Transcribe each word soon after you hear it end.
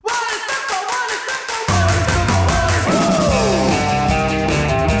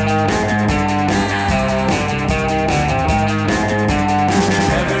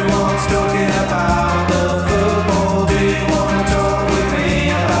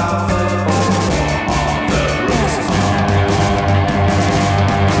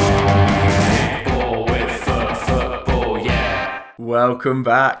Welcome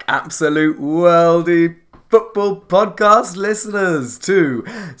back, absolute worldy football podcast listeners, to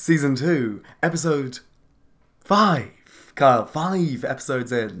season 2, episode 5. Kyle, 5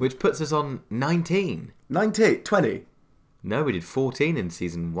 episodes in. Which puts us on 19. 20. No, we did 14 in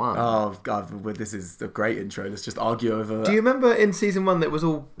season 1. Oh, God, well, this is a great intro. Let's just argue over... Do you remember in season 1 that was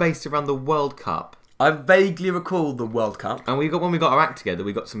all based around the World Cup? I vaguely recall the World Cup. And when we got our act together,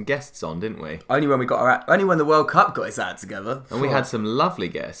 we got some guests on, didn't we? Only when the World Cup got its act together. And we had some lovely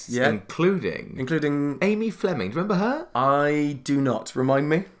guests, Yeah. including Amy Fleming. Do you remember her? I do not. Remind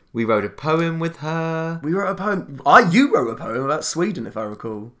me. We wrote a poem with her. We wrote a poem. You wrote a poem about Sweden, if I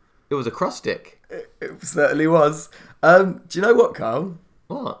recall. It was a cross-stick. It certainly was. Do you know what, Carl?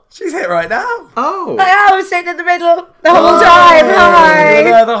 What? She's here right now. Oh! I was sitting in the middle the whole time. Hi. You were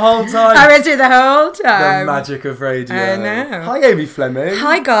there the whole time. I was here the whole The time. magic of radio. I know. Hi, Amy Fleming.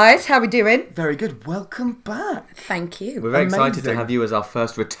 Hi guys, how we doing? Very good. Welcome back. Thank you. We're very excited to Amazing. have you as our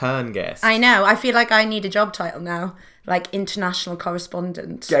first return guest. I know. I feel like I need a job title now, like international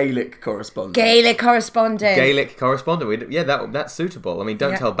correspondent, Gaelic correspondent. Gaelic correspondent. Gaelic correspondent. That's suitable. I mean,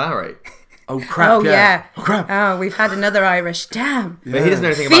 don't Yeah. tell Barry. Oh crap! Oh yeah. Oh crap! Oh, we've had another Irish. Damn. But he doesn't know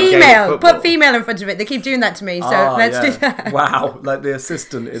anything about Gaelic Female. football. Put female in front of it. They keep doing that to me. So Ah, let's yeah. do that. Wow, like the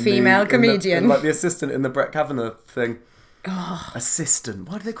assistant in Female comedian. like the assistant in the Brett Kavanaugh thing. Oh. Assistant.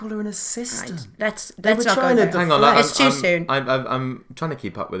 Why do they call her an assistant? Let's were not go trying to there. Hang on, It's too soon. I'm trying to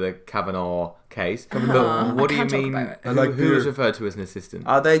keep up with the Kavanaugh case. But what do you can't talk mean? about it. Who is referred to as an assistant?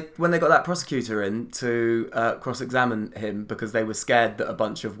 When they got that prosecutor in to cross-examine him because they were scared that a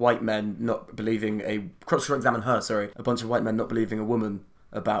bunch of white men not believing cross-examine her, a bunch of white men not believing a woman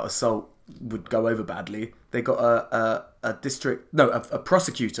about assault would go over badly. They got a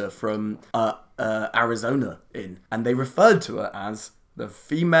prosecutor from Arizona in, and they referred to her as the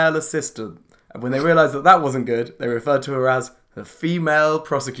female assistant. And when they realised that wasn't good, they referred to her as the female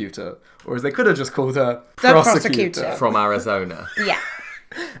prosecutor, or as they could have just called her The prosecutor. prosecutor. From Arizona. Yeah.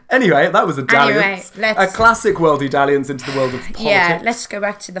 Anyway, that was a dalliance. Anyway, a classic worldy dalliance into the world of politics. Yeah, let's go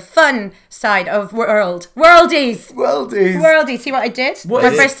back to the fun side of worldies. Worldies. See what I did? What My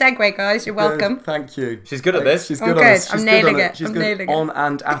is- first segue, guys. You're welcome. Thank you. She's good at this. She's I'm good on good. this. She's I'm good nailing on it. She's I'm good nailing it. on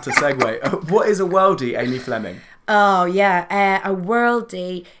and at a segue. What is a worldie, Amy Fleming? Oh, yeah. A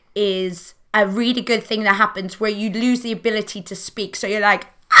worldie is a really good thing that happens where you lose the ability to speak. So you're like,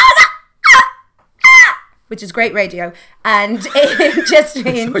 which is great radio. And it just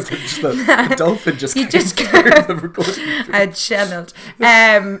means... The dolphin just You came just through the recording. I channeled.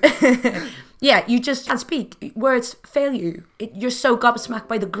 Yeah, you just can't speak. Words fail you. You're so gobsmacked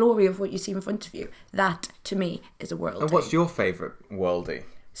by the glory of what you see in front of you. That, to me, is a worldie. And what's your favourite worldie?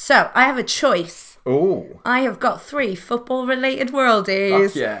 So, I have a choice. Oh. I have got 3 football-related worldies.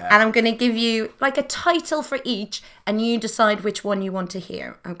 Fuck yeah. And I'm going to give you, like, a title for each, and you decide which one you want to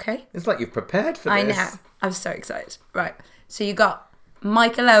hear, okay? It's like you've prepared for I this. know. I'm so excited. Right. So, you got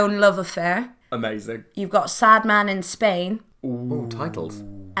Michael Owen Love Affair. Amazing. You've got Sad Man in Spain. Oh, titles.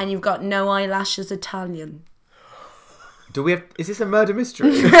 And you've got No Eyelashes Italian. Is this a murder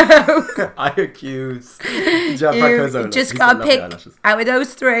mystery? I accuse Gianfranco Zola. You just He's got to lovely pick eyelashes. out of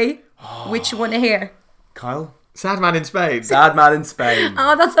those 3 which you want to hear. Kyle? Sad Man in Spain. Sad Man in Spain.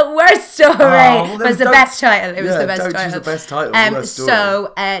 Oh, that's the worst story. well, It was then the best title. It was the best don't title. choose the best title. Worst story.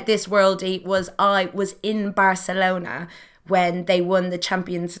 So this worldie was I was in Barcelona when they won the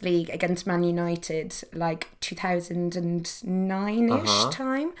Champions League against Man United, like 2009-ish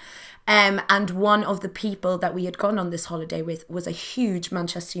time. And one of the people that we had gone on this holiday with was a huge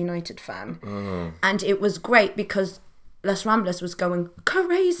Manchester United fan. And it was great because Las Ramblas was going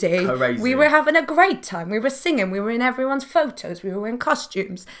crazy. We were having a great time. We were singing. We were in everyone's photos. We were wearing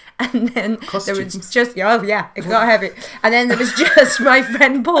costumes. And then there was just, oh yeah, it got heavy. And then there was just my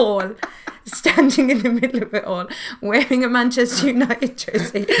friend Paul standing in the middle of it all, wearing a Manchester United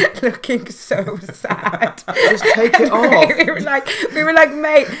jersey, looking so sad. Just take it off. we were like,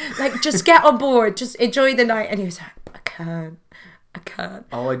 mate, like just get on board, just enjoy the night. And he was like, I can't.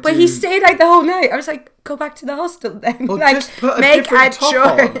 Oh, I But do. he stayed like the whole night. I was like, go back to the hostel then. Or like, just put a make different a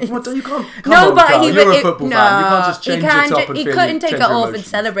top choice. What, you can't. No, on, but Carl, he you're would. a football fan. You can't just change your top and he feel- couldn't take change it your off and emotions.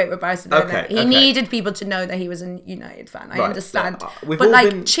 celebrate with Barcelona. Okay, He okay. needed people to know that he was a United fan. I Right, understand. so, we've but all like,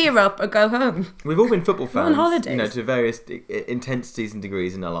 been- cheer up or go home. We've all been football fans, on holidays. you know, to various intensities and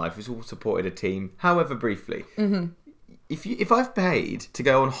degrees in our life. We've all supported a team, however briefly. Mm-hmm. If I've paid to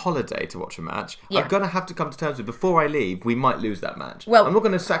go on holiday to watch a match, Yeah. I'm going to have to come to terms with before I leave, we might lose that match. Well- I'm not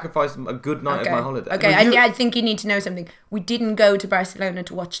going to sacrifice a good night of my holiday. Okay, Well, I think you need to know something. We didn't go to Barcelona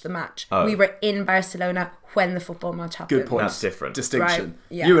to watch the match. Oh. We were in Barcelona when the football match happened. Good point. That's different. Distinction. Right,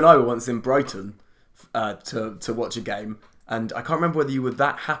 yeah. You and I were once in Brighton to watch a game, and I can't remember whether you were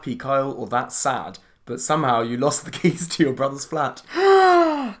that happy, Kyle, or that sad, but somehow you lost the keys to your brother's flat.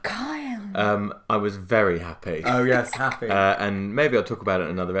 Kyle. I was very happy. Oh yes, happy. And maybe I'll talk about it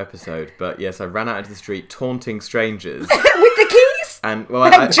in another episode. But yes, I ran out into the street taunting strangers. With the keys? And well,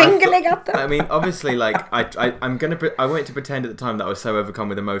 Like jingling at them? I mean, obviously, like I wanted to pretend at the time that I was so overcome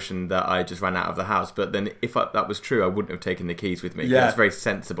with emotion that I just ran out of the house. But then, if that was true, I wouldn't have taken the keys with me. Yeah. It's very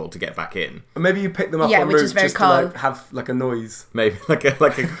sensible to get back in. Or maybe you pick them up Yeah, en which route is very just to cold. like, have like a noise, Maybe like a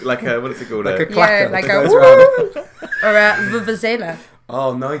what is it called? like a Yeah, clacker like that a goes around. woo! Or a vuvuzela.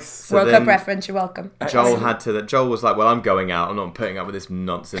 Oh, nice. World then- Cup reference, you're welcome. Joel was like, well, I'm going out. I'm not putting up with this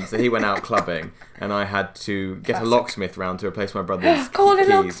nonsense. So he went out clubbing, and I had to get a locksmith round to replace my brother's Call a keys.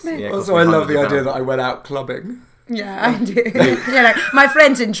 locksmith. Yeah, it cost Also, me I love the hundreds of idea pounds. that I went out clubbing. Yeah, I do. You're like, my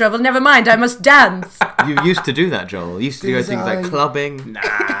friend's in trouble, never mind, I must dance. You used to do that, Joel. You used to go Did things I? like clubbing. Nah,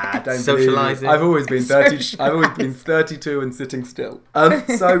 don't Socialising. I've always been 30. I've always been 32 and sitting still.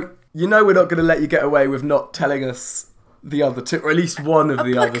 So we're not going to let you get away with not telling us the other two, or at least one of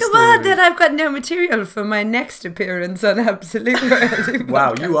the But other come on, stories. then I've got no material for my next appearance on Absolute Royalty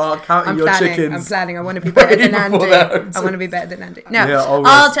Wow, Podcast. you are counting I'm your planning, chickens. I'm planning. I want to be better than way Andy. before they're owned. I want to be better than Andy. No, Yeah, always.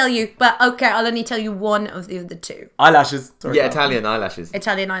 I'll tell you. But okay, I'll only tell you one of the other two. Eyelashes. Sorry, Yeah, Carl. Italian eyelashes.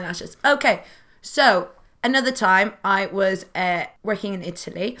 Italian eyelashes. Okay, so another time I was working in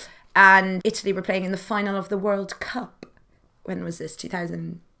Italy, and Italy were playing in the final of the World Cup. When was this?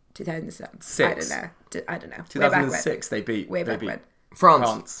 2007? Six. I don't know. Way back when. 2006 they beat. Way they back beat when.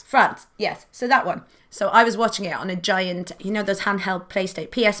 France. France, yes. So that one. So I was watching it on a giant, those handheld PlayStation,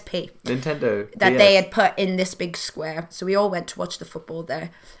 PSP, Nintendo. that DS. they had put in this big square. So we all went to watch the football there.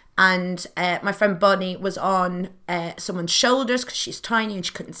 And my friend Bonnie was on someone's shoulders because she's tiny and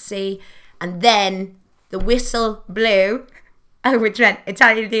she couldn't see. And then the whistle blew, which meant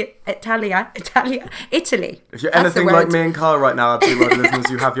Italy. If you're That's anything the like word. me and Carl right now, Absolute Royalty listeners,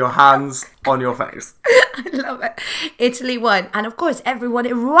 you have your hands on your face. I love it. Italy won. And of course, everyone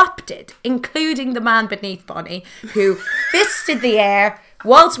erupted, including the man beneath Bonnie, who fisted the air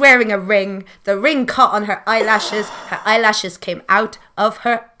whilst wearing a ring. The ring caught on her eyelashes. Her eyelashes came out of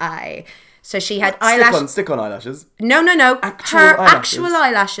her eye. So she had eyelashes. Stick on eyelashes. No. Actual Her eyelashes? actual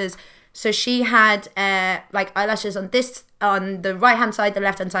eyelashes. So she had like eyelashes on the right hand side, the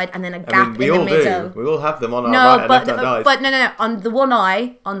left hand side, and then a gap we in the all middle. do. We all have them on our No, right and but left-hand eyes. but no. On the one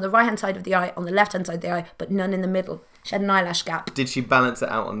eye, on the right hand side of the eye, on the left hand side of the eye, but none in the middle. She had an eyelash gap. Did she balance it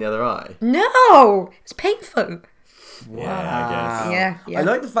out on the other eye? No, it's painful. Yeah, I guess. Yeah. I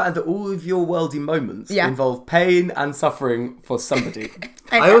like the fact that all of your worldy moments Yeah. involve pain and suffering for somebody.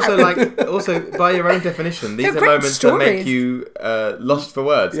 I also like, by your own definition, these They're are great moments that make stories. you lost for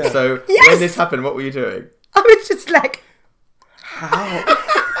words. Yeah. So Yes! when this happened, what were you doing? I was just like How?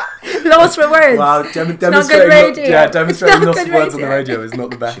 lost for words. Wow, It's not good demonstrating, radio. demonstrating It's not lost good words on the radio. radio is not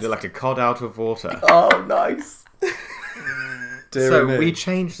the best. She did like a cod out of water. Oh, nice. Dear So me. we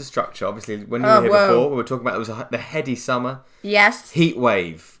changed the structure. Obviously, when we Oh, were here whoa. before, we were talking about the heady summer, Yes. heat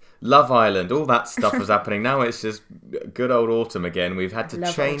wave, Love Island, all that stuff was happening. Now it's just good old autumn again. We've had to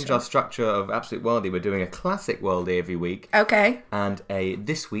Love change autumn. our structure of Absolute Worldie. We're doing a classic Worldie every week Okay. and a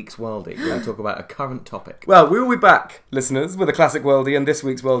this week's Worldie. We're going to talk about a current topic. Well, we will be back, listeners, with a classic worldie and this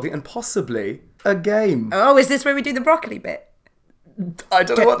week's worldie, and possibly a game. Oh, is this where we do the broccoli bit? I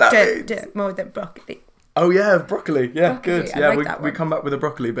don't know what that means. More than broccoli. Oh yeah, broccoli. Yeah, Broccoli, good. I Yeah, like that we one. come back with a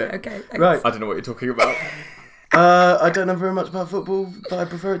broccoli bit. Okay, thanks. Right. I don't know what you're talking about. I don't know very much about football, but I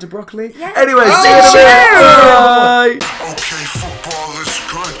prefer it to broccoli. Yeah. Anyway, Oh, see you in a minute. Bye. Okay, football is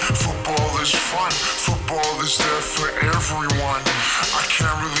good, football is fun, football is there for everyone. I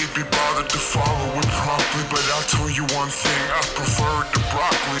can't really be bothered to follow it properly, but I'll tell you one thing, I prefer it to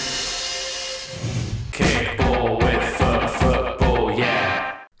broccoli. Kickball with football,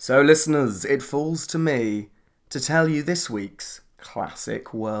 yeah. So, listeners, it falls to me to tell you this week's classic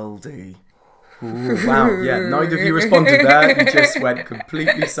worldie. Ooh, wow, yeah, neither of you responded there. You just went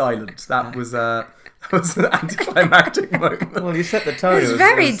completely silent. That was an anticlimactic moment. Well, you set the tone. It's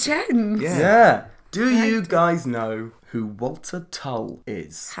very tense. Yeah. Yeah. Do you guys know who Walter Tull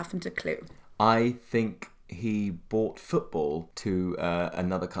is? Haven't a clue. I think he brought football to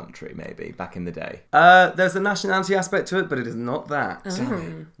another country, maybe, back in the day. There's a nationality aspect to it, but it is not that.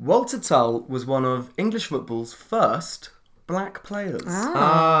 Walter Tull was one of English football's first black players.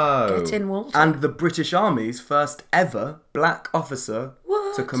 Oh. Get in, Walter. And the British Army's first ever black officer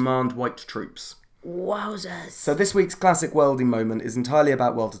What? to command white troops. Wowzers. So this week's classic worldie moment is entirely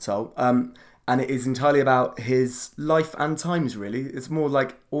about Walter Tull. And it is entirely about his life and times, really. It's more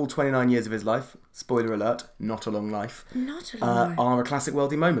like all 29 years of his life, spoiler alert, not a long life, Not a long are a classic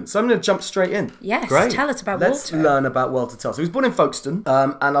Worldie moment. So I'm going to jump straight in. Yes, Great. tell us about Let's Walter. learn about Walter Tull. So he was born in Folkestone,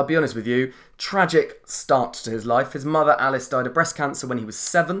 and I'll be honest with you, tragic start to his life. His mother, Alice, died of breast cancer when he was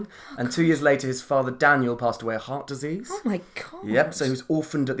 7, and 2 years later his father, Daniel, passed away of heart disease. Oh my God. Yep, so he was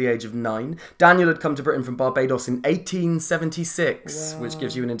orphaned at the age of 9. Daniel had come to Britain from Barbados in 1876, which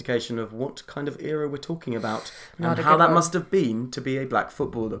gives you an indication of what kind of era we're talking about Not and a how good that one. must have been to be a black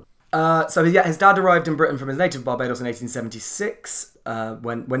footballer. His dad arrived in Britain from his native Barbados in 1876.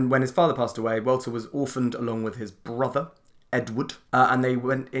 When his father passed away, Walter was orphaned along with his brother, Edward, and they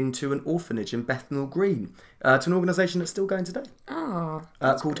went into an orphanage in Bethnal Green, to an organisation that's still going today. Oh,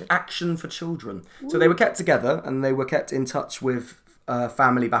 Called Action for Children. So they were kept together and they were kept in touch with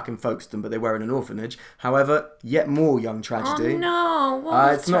family back in Folkestone, but they were in an orphanage. However, yet more young tragedy. oh no,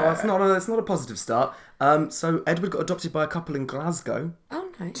 Walter. It's not a positive start. So Edward got adopted by a couple in Glasgow. Oh,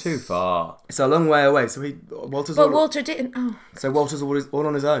 nice. Too far. It's a long way away. So Walter's But Walter didn't. Oh, Walter's all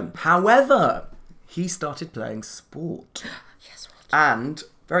on his own. However, he started playing sport yes, Walter. and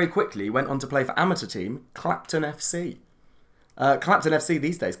very quickly went on to play for amateur team Clapton FC. Clapton FC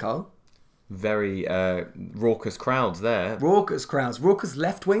these days, Carl. Very raucous crowds there. Raucous crowds, raucous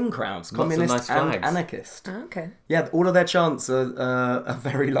left-wing crowds, of communist nice and flags. anarchist. Okay. Yeah, all of their chants are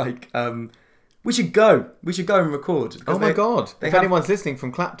very like. We should go and record. Oh my God! They If have- anyone's listening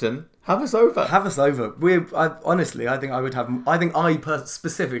from Clapton, have us over. Have us over. Honestly, I think I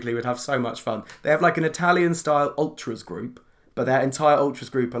specifically would have so much fun. They have like an Italian-style ultras group, but their entire ultras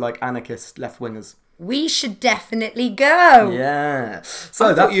group are like anarchist left-wingers. We should definitely go. Yeah. So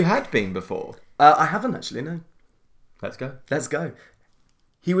I that thought you had been before. I haven't actually. No. Let's go. Let's go.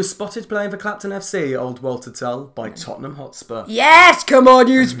 He was spotted playing for Clapton FC, old Walter Tull, by Tottenham Hotspur. Yes, come on,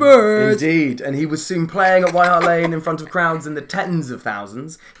 you Spurs. Indeed, and he was soon playing at White Hart Lane in front of crowds in the tens of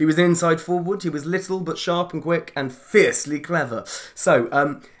thousands. He was an inside forward. He was little but sharp and quick and fiercely clever.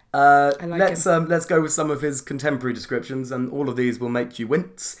 So, let's go with some of his contemporary descriptions, and all of these will make you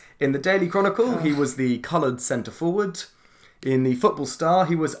wince. In the Daily Chronicle, he was the coloured centre forward. In the Football Star,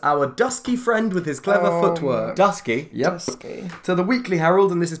 he was our dusky friend with his clever footwork. Dusky. Yep. To the Weekly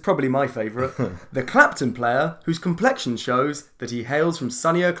Herald, and this is probably my favourite, the Clapton player whose complexion shows that he hails from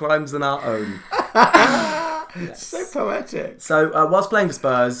sunnier climes than our own. So poetic. So, whilst playing for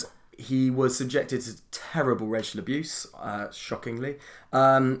Spurs, he was subjected to terrible racial abuse, shockingly.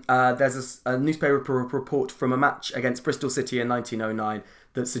 There's a newspaper report from a match against Bristol City in 1909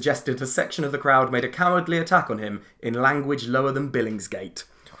 that suggested a section of the crowd made a cowardly attack on him in language lower than Billingsgate.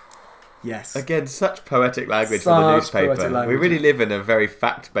 Yes. Again, such poetic language for the Such poetic newspaper. We language. really live in a very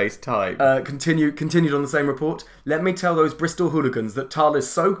fact-based time. Continued on the same report. Let me tell those Bristol hooligans that Tull is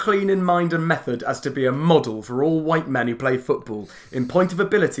so clean in mind and method as to be a model for all white men who play football. In point of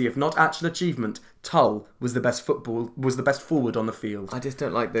ability, if not actual achievement, Tull was the best forward on the field. I just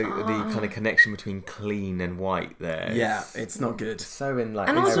don't like the kind of connection between clean and white there. Yeah, it's not good. So in like.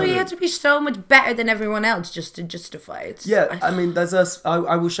 And also, he had to be so much better than everyone else just to justify it. Yeah, I mean,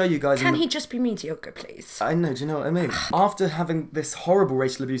 I will show you guys. Can he just be mediocre, please? I know. Do you know what I mean? After having this horrible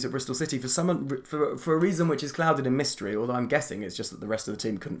racial abuse at Bristol City for a reason which is clouded in mystery, although I'm guessing it's just that the rest of the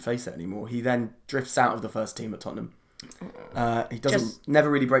team couldn't face it anymore, he then drifts out of the first team at Tottenham. He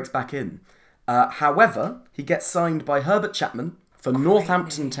never really breaks back in. However, he gets signed by Herbert Chapman for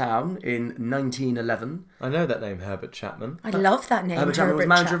Northampton Town in 1911. I know that name, Herbert Chapman. I love that name. Herbert Chapman was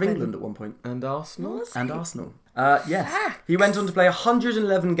manager Chapman. of England at one point. And Arsenal? And Arsenal. Yes. He went on to play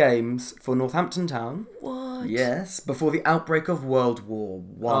 111 games for Northampton Town. What? Yes, before the outbreak of World War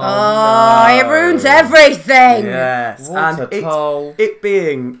One. Oh, it ruins everything. Yes, Walter and Tull. it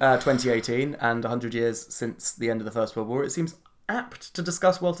being 2018 and 100 years since the end of the First World War, it seems apt to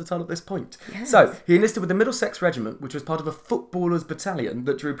discuss Walter Tull at this point. Yes. So, he enlisted with the Middlesex Regiment, which was part of a footballers' battalion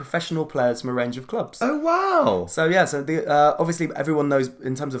that drew professional players from a range of clubs. Oh, wow. So obviously everyone knows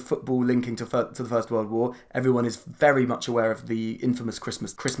in terms of football linking to the First World War, everyone is very much aware of the infamous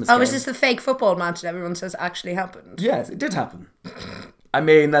Christmas Oh, game. is this the fake football match that everyone says actually happened? Yes, it did happen. I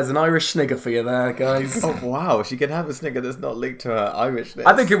mean, there's an Irish snigger for you there, guys. Oh, wow. She can have a snigger that's not linked to her Irishness.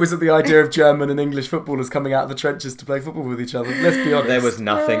 I think it was at the idea of German and English footballers coming out of the trenches to play football with each other. Let's be honest. There was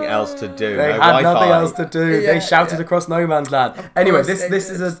nothing else to do. They no had Wi-Fi. nothing else to do. Yeah, They shouted across no man's land. Anyway, course this they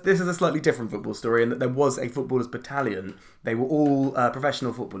is did. a slightly different football story in that there was a footballers' battalion. They were all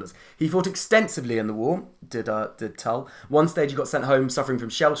professional footballers. He fought extensively in the war. Did Tull? One stage he got sent home suffering from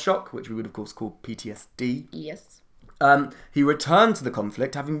shell shock, which we would of course call PTSD. Yes. He returned to the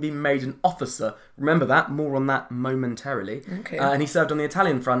conflict, having been made an officer. Remember that. More on that momentarily. Okay. And he served on the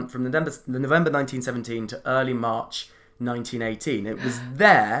Italian front from November 1917 to early March 1918. It was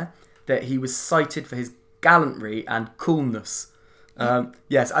there that he was cited for his gallantry and coolness.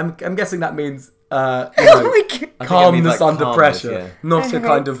 Yes, I'm guessing that means Oh my God. calmness like under calmness, pressure, yeah. not a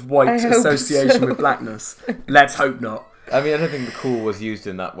kind of white I hope association so. with blackness. Let's hope not. I mean, I don't think the cool was used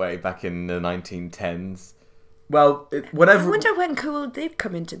in that way back in the 1910s. Well, I whatever. wonder when cool did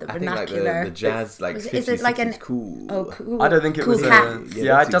come into the I think like vernacular. the jazz, like Is 50s, it like 60s, an cool. Oh, cool. I don't think it cool was cats. Yeah,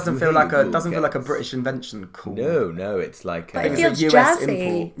 Yeah, that's it doesn't a feel like cool a cats. British invention. Cool. No, it's like But it it's a feels US jazzy.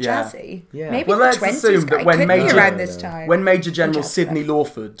 import, yeah. Jazzy. Yeah. Maybe Well, the let's 20s. assume that It when could Major- be around this time. When Major General Jazz Sidney stuff.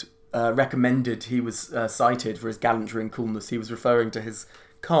 Lawford recommended he was cited for his gallantry and coolness, he was referring to his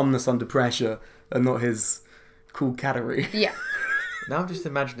calmness under pressure and not his cool cattery. Yeah. Now I'm just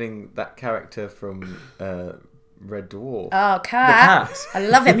imagining that character from Red Dwarf. Oh, The cat. cat. I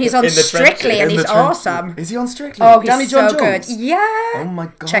love him. He's on In the Strictly trenches. and In he's the trench- awesome. Is he on Strictly? Oh, he's Danny so John good. Jules? Yeah. Oh my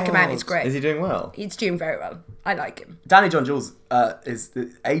God. Check him out. He's great. Is he doing well? He's doing very well. I like him. Danny John Jules is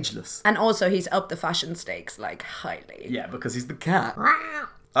ageless. And also, he's up the fashion stakes, like, highly. Yeah, because he's the cat.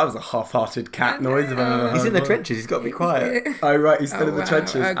 That was a half-hearted cat noise. If I've ever He's heard in the one. trenches. He's got to be quiet. Oh, right, he's still Oh, in the wow,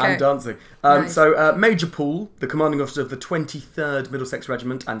 trenches okay. and dancing. Nice. So, Major Poole, the commanding officer of the 23rd Middlesex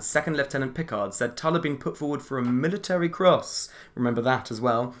Regiment, and 2nd Lieutenant Pickard said Tull had been put forward for a military cross. Remember that as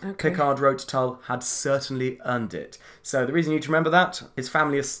well. Okay. Pickard wrote to Tull, had certainly earned it. So, the reason you need to remember that, his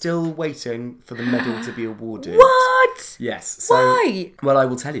family are still waiting for the medal to be awarded. What? Yes. So, Why? Well, I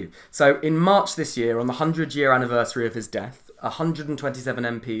will tell you. So, in March this year, on the 100-year anniversary of his death, 127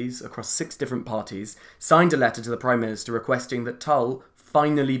 MPs across 6 different parties signed a letter to the Prime Minister requesting that Tull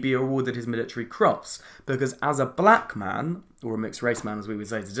finally be awarded his military cross, because as a black man, or a mixed race man as we would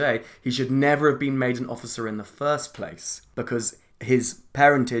say today, he should never have been made an officer in the first place, because his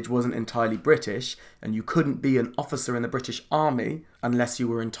parentage wasn't entirely British, and you couldn't be an officer in the British Army unless you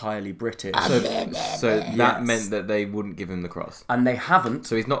were entirely British. So that Yes. meant that they wouldn't give him the cross. And they haven't.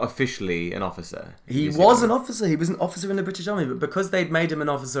 So he's not officially an officer. He You see was what an officer. He was an officer in the British Army, but because they'd made him an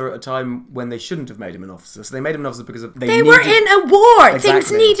officer at a time when they shouldn't have made him an officer, so they made him an officer because They were in a war. Things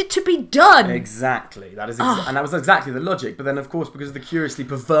Exactly. needed to be done. Exactly. That is, and that was exactly the logic. But then, of course, because of the curiously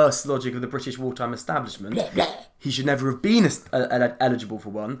perverse logic of the British wartime establishment, he should never have been eligible for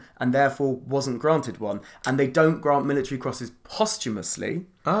one, and therefore wasn't granted one. And they don't grant military crosses posthumously.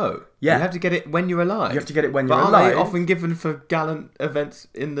 Oh, Yeah. You have to get it when you're alive. You have to get it when but you're aren't alive. they often given for gallant events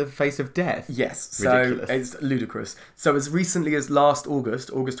in the face of death? Yes, so Ridiculous. it's ludicrous. So as recently as last August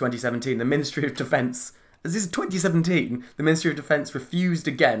 2017, the Ministry of Defence, as this is 2017, the Ministry of Defence refused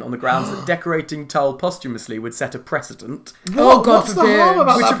again on the grounds that decorating Tull posthumously would set a precedent. Oh, God What's the forbid. harm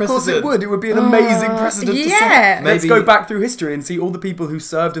about Which that of course it precedent? would. It would be an amazing precedent to yeah. set. Let's Maybe- go back through history and see all the people who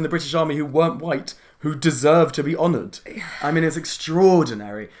served in the British Army who weren't white, who deserve to be honoured. I mean, it's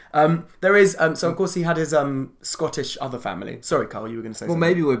extraordinary. There is, so of course he had his Scottish other family. Sorry, Carl, you were going to say Well, something.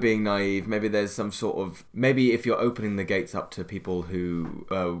 maybe we're being naive. Maybe there's some sort of... Maybe if you're opening the gates up to people who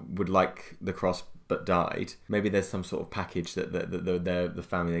would like the cross but died, maybe there's some sort of package that the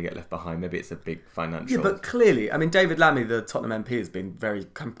family they get left behind. Maybe it's a big financial... Yeah, but clearly, I mean, David Lammy, the Tottenham MP, has been very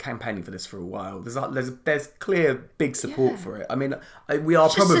campaigning for this for a while. There's clear big support for it. I mean, we are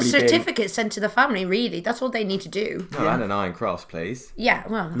Just a probably certificate sent to the family, really. That's all they need to do. No, and an iron cross, please. Yeah,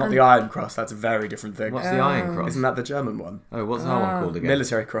 well. not the Iron Cross. That's a very different thing. What's the iron cross? Isn't that the German one? Oh, what's that one called again?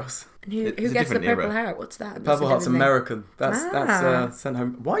 Military Cross. Who It's a gets the different purple era. hair? What's that? That's Purple a Heart's different thing. American. That's sent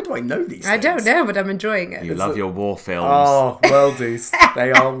home. Why do I know these? I don't things? know, but I'm enjoying it. You love your war films. Oh, worldies. They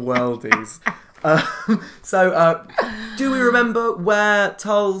are worldies. Do we remember where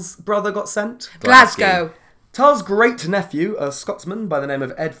Tull's brother got sent? Glasgow. Tull's great-nephew, a Scotsman by the name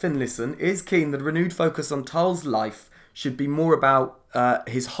of Ed Finlayson, is keen that a renewed focus on Tull's life should be more about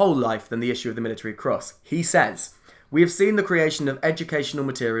his whole life than the issue of the military cross. He says, "We have seen the creation of educational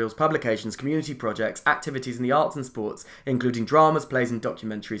materials, publications, community projects, activities in the arts and sports, including dramas, plays and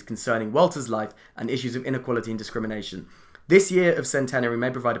documentaries concerning Walter's life and issues of inequality and discrimination. This year of centenary may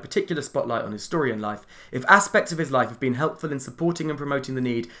provide a particular spotlight on his story and life. If aspects of his life have been helpful in supporting and promoting the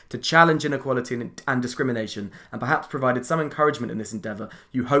need to challenge inequality and discrimination, and perhaps provided some encouragement in this endeavour,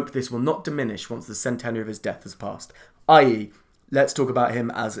 you hope this will not diminish once the centenary of his death has passed." I.e., let's talk about him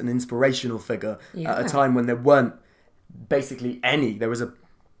as an inspirational figure at a time when there weren't basically any. There was a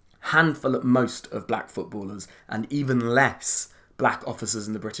handful at most of black footballers, and even less black officers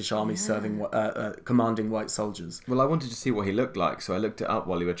in the British Army serving, commanding white soldiers. Well, I wanted to see what he looked like, so I looked it up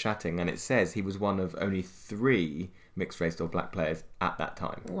while we were chatting, and it says he was one of only 3 mixed-race or black players at that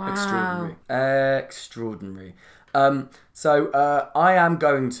time. Wow. Extraordinary. Extraordinary. I am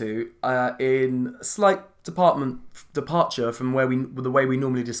going to, in slight departure from the way we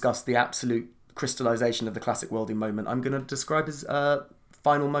normally discuss the absolute crystallization of the classic worldie moment, I'm going to describe his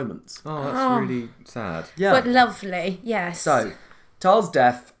final moments. Oh, that's really sad. Yeah. But lovely, yes. So, Tarl's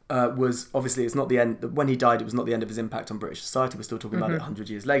death was, obviously, it's not the end. When he died, it was not the end of his impact on British society. We're still talking about it 100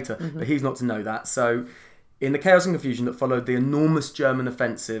 years later, but he's not to know that. So, in the chaos and confusion that followed the enormous German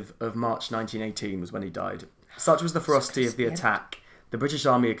offensive of March 1918 was when he died. Such was the ferocity of the attack, the British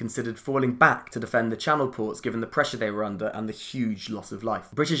Army had considered falling back to defend the Channel ports given the pressure they were under and the huge loss of life.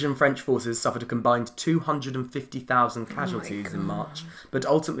 British and French forces suffered a combined 250,000 casualties in March, but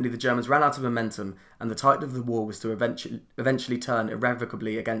ultimately the Germans ran out of momentum and the tide of the war was to eventually turn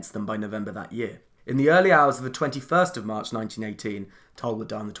irrevocably against them by November that year. In the early hours of the 21st of March 1918, Tull would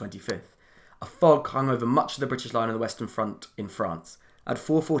die on the 25th. A fog hung over much of the British line on the Western Front in France. At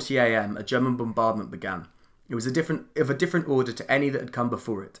 4:40 a.m, a German bombardment began. It was of a different order to any that had come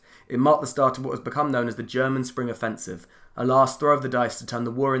before it. It marked the start of what has become known as the German Spring Offensive, a last throw of the dice to turn the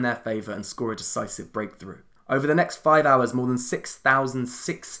war in their favour and score a decisive breakthrough. Over the next 5 hours, more than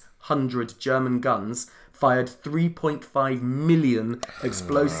 6,600 German guns fired 3.5 million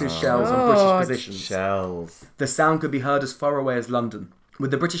explosive shells on British positions. Shells. The sound could be heard as far away as London.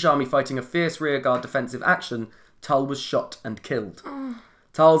 With the British Army fighting a fierce rearguard defensive action, Tull was shot and killed.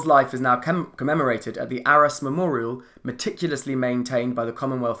 Tull's life is now commemorated at the Arras Memorial, meticulously maintained by the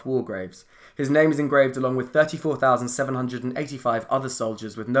Commonwealth War Graves. His name is engraved along with 34,785 other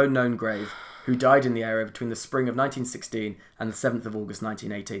soldiers with no known grave who died in the area between the spring of 1916 and the 7th of August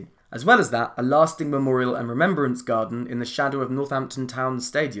 1918. As well as that, a lasting memorial and remembrance garden in the shadow of Northampton Town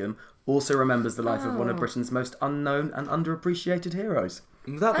Stadium also remembers the life of one of Britain's most unknown and underappreciated heroes.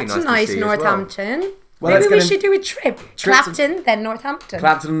 That'd be That's nice to see Northampton. Well, Maybe let's we get should do a trip. Clapton, then Northampton.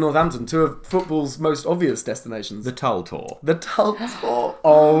 Clapton and Northampton, two of football's most obvious destinations. The Tull Tour. The Tull Tour.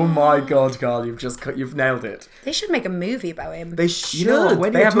 Oh my God, Carl, you've nailed it. They should make a movie about him. They should. You know,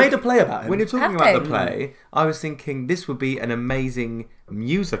 when they you're have made a play about him. When you're talking Have about they? the play, I was thinking this would be an amazing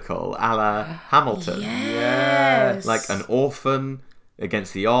musical a la Hamilton. Yes. Like an orphan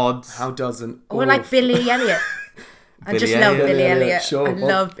against the odds. How doesn't? Or like Billy Elliot. I just Billy love Elliot. Billy Elliot. Sure. I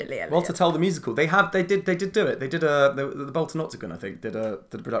love Billy Elliot. Well, to tell the musical, they did do it. They did the Bolton Octagon, I think, did a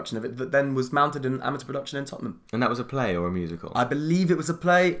production of it that then was mounted in amateur production in Tottenham. And that was a play or a musical? I believe it was a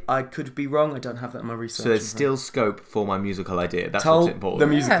play. I could be wrong. I don't have that in my research. So there's still scope for my musical idea. That's Tull, what's important. the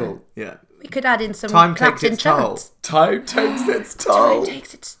musical. Yeah. We could add in some Time takes Clapton its toll. chants. Time takes its toll. Time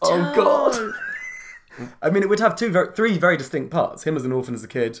takes its toll. Oh God. I mean, it would have three very distinct parts. Him as an orphan as a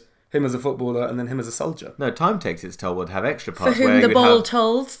kid, him as a footballer, and then him as a soldier. No, Time Takes Its Toll would have extra For parts whom where the you'd ball have...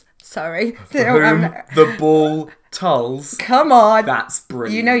 tolls. Sorry. Whom the ball tulls. Come on. That's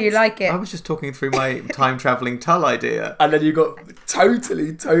brilliant. You know you like it. I was just talking through my time-travelling Tull idea. And then you got totally.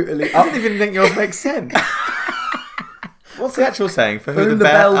 I didn't even think yours makes sense. What's the actual saying? For whom who the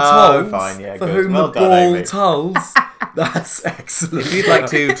bell bell tolls. fine, yeah, for good. whom Well the done, ball Amy. tulls. That's excellent. If you'd like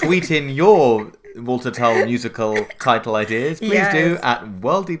to tweet in your Walter Tull musical title ideas, please Yes. do at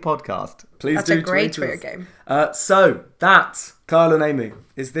Worldy Podcast. Please That's do a great tweet Twitter us. game. So that, Kyle and Amy,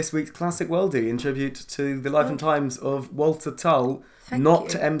 is this week's Classic Worldie in tribute to the life and times of Walter Tull. Thank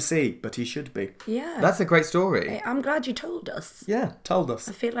Not you. MC, but he should be. Yeah. That's a great story. I'm glad you told us. Yeah, told us.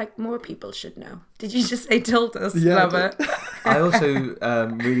 I feel like more people should know. Did you just say told us? Yeah, Love I it. did. I also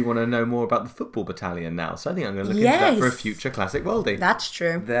really want to know more about the football battalion now, so I think I'm going to look into that for a Yes. future Classic Worldie. That's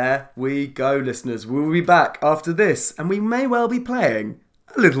true. There we go, listeners. We'll be back after this, and we may well be playing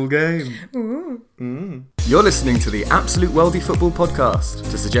a little game. You're listening to the Absolute Worldie Football Podcast.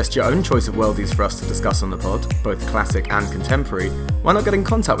 To suggest your own choice of worldies for us to discuss on the pod, both classic and contemporary, why not get in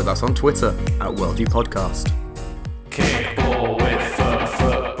contact with us on Twitter at Worldie Podcast. Kickball with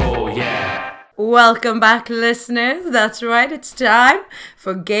football, yeah. Welcome back, listeners. That's right. It's time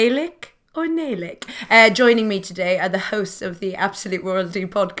for Gaelic or Naelic. Joining me today are the hosts of the Absolute Worldie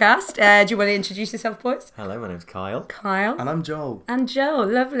Podcast. Do you want to introduce yourself, boys? Hello, my name's Kyle. Kyle And I'm Joel. and Joe.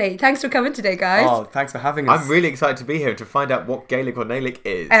 Lovely. Thanks for coming today, guys. Oh, thanks for having us. I'm really excited to be here to find out what Gaelic or Naelic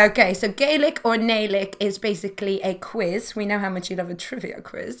is. Okay, so Gaelic or Naelic is basically a quiz. We know how much you love a trivia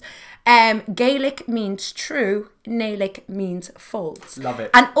quiz. Gaelic means true, Naelic means false. Love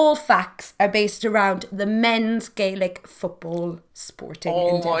it. And all facts are based around the men's Gaelic football sporting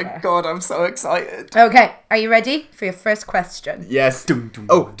endeavour. God, I'm so excited. Okay, are you ready for your first question? Yes.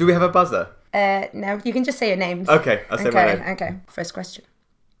 Oh, do we have a buzzer? No, you can just say your names. Okay, I'll say my name. Okay, first question.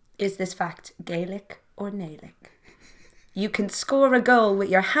 Is this fact Gaelic or Naelic? You can score a goal with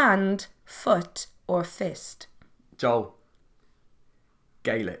your hand, foot, or fist. Joel.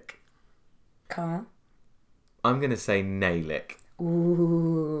 Gaelic. Carl? I'm going to say Gaelic.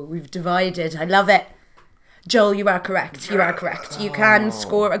 Ooh, we've divided. I love it. Joel, you are correct. You are correct. You can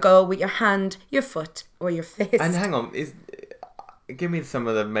score a goal with your hand, your foot, or your fist. And hang on, give me some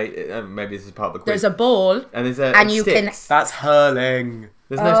of the maybe this is part of the quiz. There's a ball, and there's a and you sticks. That's hurling.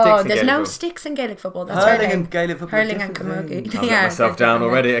 There's no sticks in there's Gaelic no football. sticks in Gaelic football. That's Hurling and Gaelic football. are Hurling and different camogie. things. I've let myself down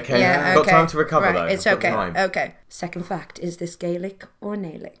already. Okay, Yeah, got okay. time to recover Right, though. It's I've got okay. time. Okay. Second fact: is this Gaelic or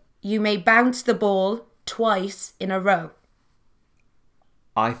Gaelic? You may bounce the ball twice in a row.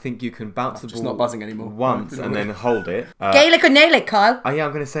 I think you can bounce the just ball not buzzing anymore. once and then hold it. Gaelic or Gaelic, Carl? Oh yeah,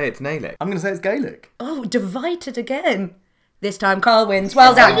 I'm going to say it's Gaelic. I'm going to say it's Gaelic. Oh, divided again. This time Carl wins.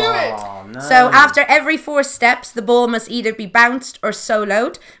 Well done. Oh, no. So after every 4 steps, the ball must either be bounced or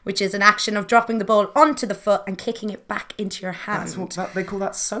soloed, which is an action of dropping the ball onto the foot and kicking it back into your hand. That's what they call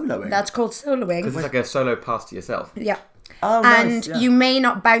that soloing. That's called soloing. It's like a solo pass to yourself. Yeah. oh, And nice, yeah. you may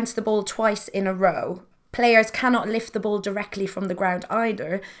not bounce the ball twice in a row. Players cannot lift the ball directly from the ground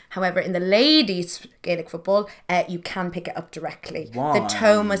either. However, in the ladies' Gaelic football, you can pick it up directly. Why? The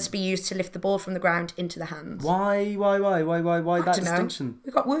toe must be used to lift the ball from the ground into the hands. Why I that don't know. distinction?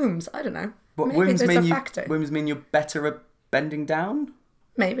 We've got wombs. I don't know. But Maybe wombs there's mean a factor. wombs mean you're better at bending down?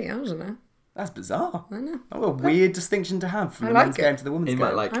 Maybe, I don't know. That's bizarre. I know. Oh, a weird distinction to have from I the like men's it. game to the women's In game.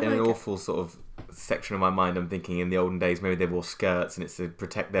 my, like I in an like it. awful sort of section of my mind, I'm thinking in the olden days maybe they wore skirts and it's to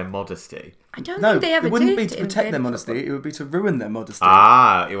protect their modesty. I don't no, think they ever it wouldn't did be to in protect their Gaelic modesty. football. It would be to ruin their modesty.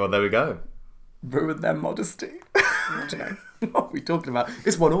 Ah, well there we go. Ruin their modesty. I don't know. What are we talking about?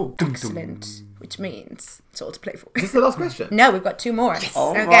 It's 1-1. Excellent. Which means it's all to play for. Is this the last question? No, we've got 2 more.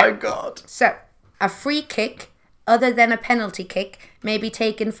 Oh Okay. my god. So, a free kick, other than a penalty kick, may be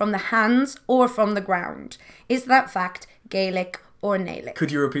taken from the hands or from the ground. Is that fact Gaelic or Gaelic?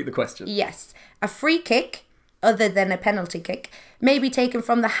 Could you repeat the question? Yes. A free kick, other than a penalty kick, may be taken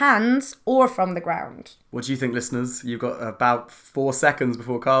from the hands or from the ground. What do you think, listeners? You've got about 4 seconds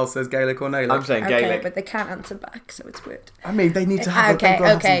before Carl says Gaelic or Gaelic. I'm saying Okay, Gaelic. but they can't answer back, so it's weird. I mean, they need to have Okay, they've got to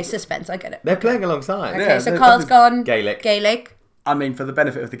have okay, some- suspense, I get it. They're playing alongside. Okay, Yeah, so they're Carl's obviously- gone. Gaelic. Gaelic. I mean, for the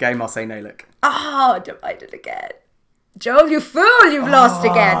benefit of the game, I'll say Gaelic. Oh, divided again. Joel, you fool! You've lost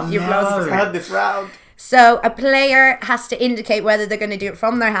again. You've lost again. this round. So a player has to indicate whether they're going to do it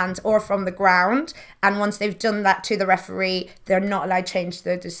from their hands or from the ground. And once they've done that to the referee, they're not allowed to change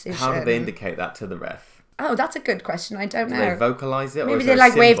their decision. How do they indicate that to the ref? Oh, that's a good question. I don't Do know. they vocalise it? Or Maybe is they there a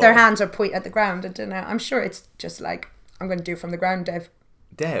like wave their symbol? hands or point at the ground. I don't know. I'm sure it's just like, I'm going to do it from the ground, Dev.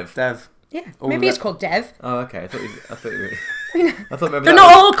 Dev. Dev. Yeah, All maybe the- it's called Dev. Oh, okay. I thought maybe They're that not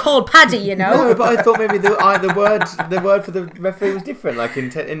was- all called Paddy, you know. No, but I thought maybe the word for the referee was different. Like in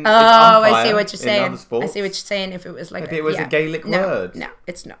Oh, I umpire see what you're in saying. other sports. I see what you're saying. If it was like Maybe it was a Gaelic no, word. No,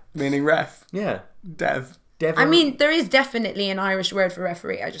 it's not. Meaning ref. Yeah. Dev. Dev. I mean, there is definitely an Irish word for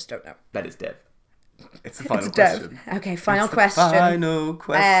referee. I just don't know. that is Dev. It's the final It's Dev. question. Okay, final It's the question. Final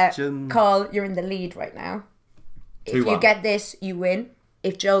question. Carl, you're in the lead right now. If you 2-1. get this, you win.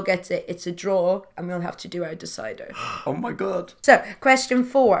 If Joe gets it, it's a draw, and we'll have to do our decider. Oh my god. So, question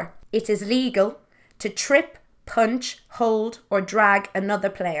 4. It is legal to trip, punch, hold, or drag another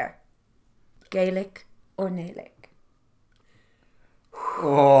player. Gaelic or Gaelic?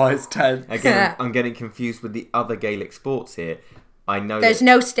 Oh, it's 10. Again, I'm getting confused with the other Gaelic sports here. I know There's that,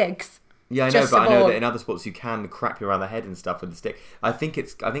 no sticks. yeah, I know, just but a I know ball. that in other sports you can crap you around the head and stuff with the stick. I think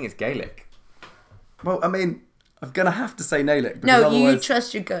it's Gaelic. Well, I mean, I'm gonna have to say Gaelic. No, because you otherwise-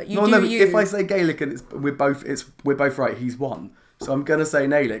 trust your gut. You No, do no. you. If I say Gaelic and we're both right, he's won. So I'm gonna say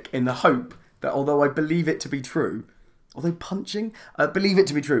Gaelic in the hope that although I believe it to be true, although punching, I believe it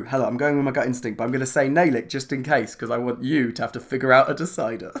to be true. Hello, I'm going with my gut instinct, but I'm gonna say Gaelic just in case because I want you to have to figure out a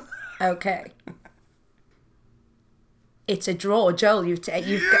decider. Okay. It's a draw, Joel. You've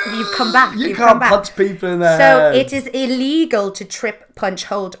come back. You You've can't come back. punch people in the So head. it is illegal to trip, punch,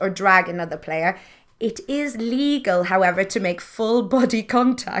 hold, or drag another player. It is legal, however, to make full body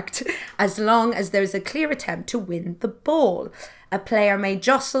contact as long as there's a clear attempt to win the ball. A player may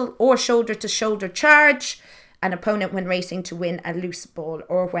jostle or shoulder to shoulder charge an opponent when racing to win a loose ball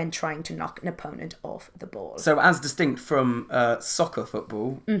or when trying to knock an opponent off the ball. So as distinct from soccer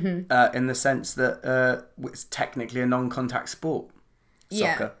football, Mm-hmm. in the sense that it's technically a non-contact sport,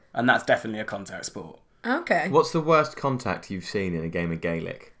 Yeah. soccer, and that's definitely a contact sport. Okay. What's the worst contact you've seen in a game of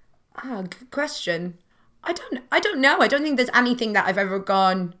Gaelic? Ah, good question. I don't know. I don't think there's anything that I've ever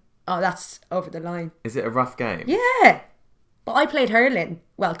gone, oh, that's over the line. Is it a rough game? Yeah. But I played hurling,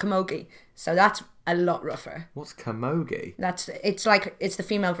 well, camogie, so that's a lot rougher. What's camogie? It's the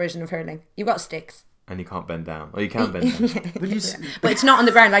female version of hurling. You've got sticks. And you can't bend down. Or you can bend down. Will you But it's not on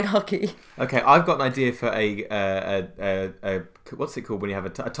the ground like hockey. Okay, I've got an idea for a what's it called when you have a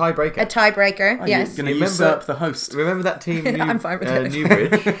tiebreaker? A tiebreaker, Are yes. you going to Remember- usurp the host? Remember that team, I'm fine with it.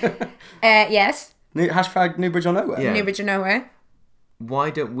 Newbridge? Yes. Hashtag Newbridge or nowhere. Yeah. Newbridge or nowhere. Why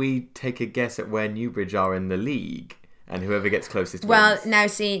don't we take a guess at where Newbridge are in the league, and whoever gets closest Well, wins?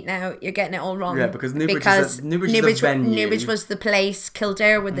 now you're getting it all wrong. Yeah, because Newbridge is a venue. Newbridge was the place,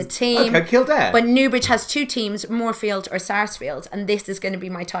 Kildare were the team. Okay, Kildare. But Newbridge has two teams, Moorfield or Sarsfield, and this is going to be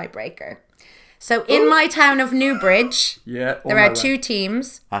my tiebreaker. So in my town of Newbridge, Yeah. or there are nowhere. two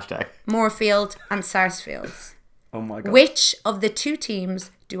teams, Hashtag. Moorfield and Sarsfield. Oh my god. Which of the two teams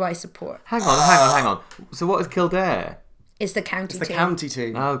do I support? Hang on. So what is Kildare? Is the county The team. county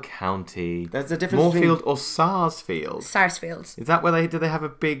team. Oh, county. There's a difference Moorfield or Sarsfield? Sarsfield. Is that where do they have a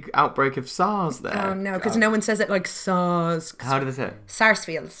big outbreak of SARS there? Oh no, because no one says it like SARS. How do they say it?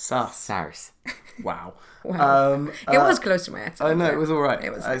 Sarsfield. SARS. Wow. Wow. It was close to my accent. I know, it was alright.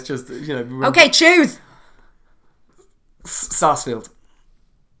 It was. It's just, Okay, choose. Sarsfield.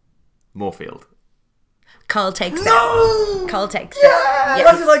 Moorfield. Cole takes it. No! Cole takes it. Why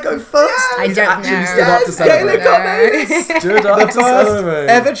Yes. did I go first? I He's don't actually know. stood up to celebrate. Gaelic Stood up to celebrate.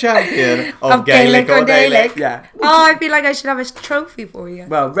 Ever champion of Gaelic or Gaelic. Yeah. Oh, I feel like I should have a trophy for you.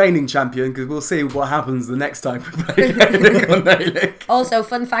 Well, reigning champion, because we'll see what happens the next time we play Gaelic or Gaelic. Also,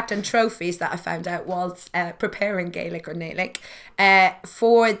 fun fact on trophies that I found out whilst preparing Gaelic or Gaelic.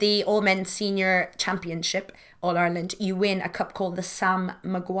 For the All Men Senior Championship, All Ireland, you win a cup called the Sam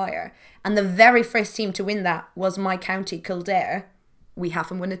Maguire. And the very first team to win that was my county, Kildare. We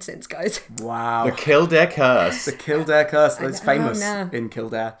haven't won it since, guys. Wow. The Kildare curse. The Kildare curse that's I famous know. in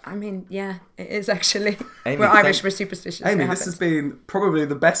Kildare. I mean, yeah, it is actually. Amy, We're Irish, thank- we're superstitious. Amy, it this has happens. been probably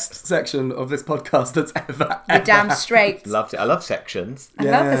the best section of this podcast that's ever. You're damn straight. Loved it. I love sections. I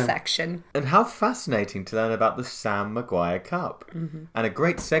love the Yeah. section. And how fascinating to learn about the Sam Maguire Cup. Mm-hmm. And a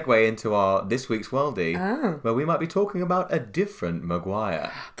great segue into our this week's Worldie, Oh. where we might be talking about a different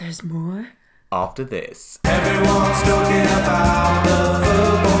Maguire. There's more. After this. Everyone's talking about the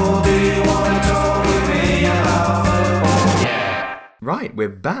football. Do you want to talk with me about football? Yeah. Right, we're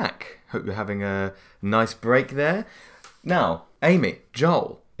back. Hope you're having a nice break there. Now, Amy,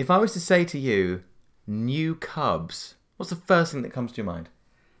 Joel, if I was to say to you, new Cubs, what's the first thing that comes to your mind?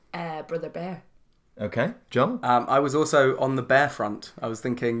 Brother Bear. Okay, Joel? I was also on the bear front. I was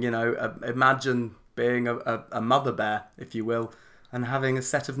thinking, imagine being a mother bear, if you will, and having a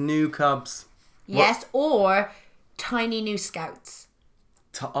set of new cubs. Yes, or tiny new scouts.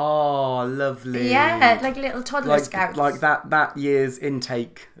 Oh, lovely. Yeah, like little toddler scouts. Like that year's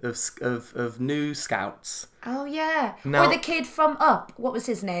intake of new scouts. Oh yeah. Now- Or the kid from Up. What was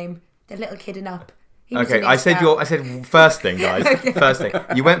his name? The little kid in Up. He was a Okay, new I said scout. first thing, guys. First thing.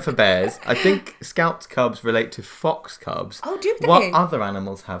 You went for bears. I think Scouts cubs relate to fox cubs. Oh, do they? What other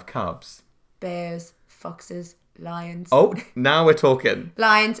animals have cubs? Bears, foxes, lions. Oh, now we're talking.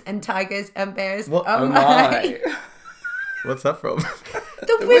 Lions and tigers and bears. What- Oh, Oh my. my. What's that from?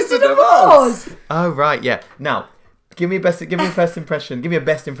 The Wizard of Oz. Oz. Oh right, yeah. Now, give me a first impression. Give me a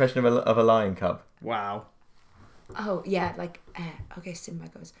best impression of a lion cub. Wow. Oh yeah, like okay, Simba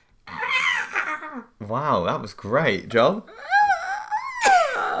goes. Wow, that was great, Joel.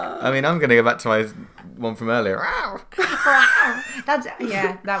 I mean, I'm gonna go back to my one from earlier.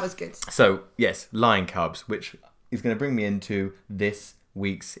 That was good. So yes, lion cubs, which is going to bring me into this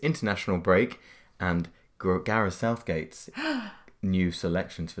week's international break and Gareth Southgate's new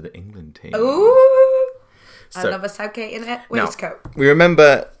selections for the England team. Ooh, I So- love a Southgate in it. Now, Waistcoat. we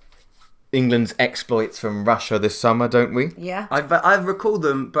remember England's exploits from Russia this summer, don't we? Yeah. I've recalled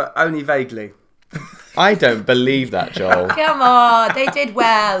them, but only vaguely. I don't believe that, Joel. Come on, they did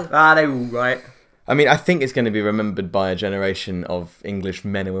well. They were all right. I mean, I think it's going to be remembered by a generation of English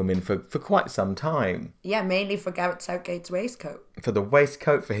men and women for quite some time. Yeah, mainly for Gareth Southgate's waistcoat. For the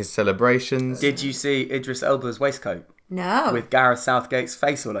waistcoat, for his celebrations. Did you see Idris Elba's waistcoat No. with Gareth Southgate's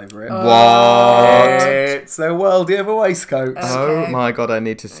face all over it? What? It's a worldie of a waistcoat. Oh Okay. my god, I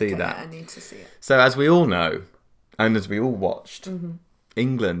need to see Okay, that. I need to see it. So, as we all know, and as we all watched,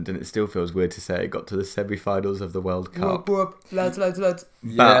 England, and it still feels weird to say, got to the semi-finals of the World Cup. Lads.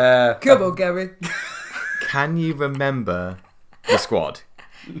 Yeah. Come on, Gary. Can you remember the squad?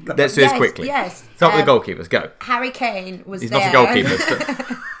 Let's do this quickly. Yes. Start with the goalkeepers. Go. Harry Kane was He's there. not a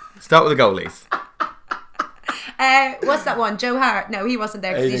goalkeeper. Start with the goalies. What's that one? Joe Hart? No, he wasn't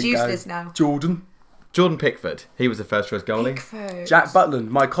there because he's There you go. useless now. Jordan. Jordan Pickford. He was the first choice goalie. Pickford. Jack Butland,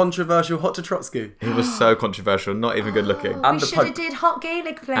 my controversial hot to Trotsky. He was so controversial, not even good looking. We And the should have Pope. did hot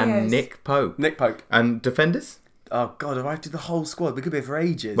Gaelic players. And Nick Pope. Nick Pope. And defenders? Oh God, have I to do the whole squad? We could be here for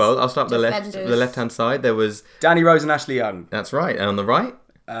ages. Well, I'll start with Defenders. the left-hand side. There was, Danny Rose and Ashley Young. that's right. And on the right,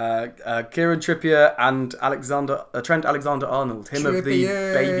 Kieran Trippier and Trent Alexander-Arnold, him of the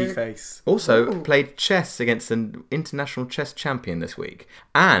Trippier. baby face. Also played chess against an international chess champion this week,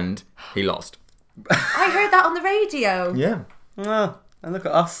 and he lost. I heard that on the radio. Yeah. Ah, and look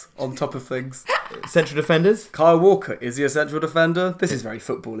at us on top of things. Central defenders. Kyle Walker, is he a central defender? This is very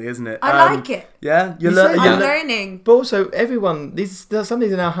football-y, isn't it? I like it. Yeah, You lear- say I'm that. learning. But also, everyone, some of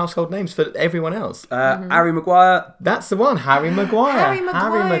these are now household names for everyone else. Harry Maguire, That's the one, Harry Maguire. Harry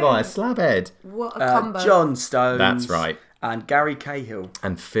Maguire. Slabhead. What a combo. John Stones. That's right. And Gary Cahill.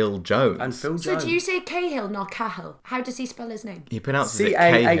 And Phil Jones. And Phil So Jones. do you say Cahill, not Cahill? How does he spell his name? He pronounces it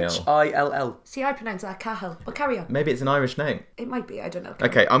Cahill. Cahill. See, I pronounce that Cahill. But carry on. Maybe it's an Irish name. It might be, I don't know.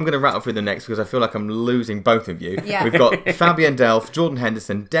 Okay, I'm going to rattle through the next because I feel like I'm losing both of you. Yeah. We've got Fabian Delph, Jordan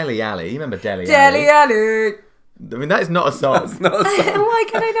Henderson, Dele Alli. You remember Dele Dele Alli? Alli. I mean, that is not a song. That's not a song. Why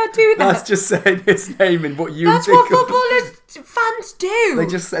can I not do that? That's just saying his name in what you That's think what of. footballers fans do. They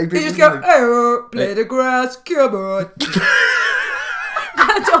just say They just people's go, names. oh, play the grass, come on.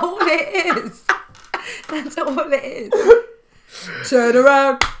 That's all it is. That's all it is. Turn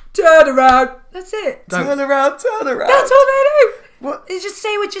around, turn around. That's it. Turn around, turn around. That's all they do. What? It's just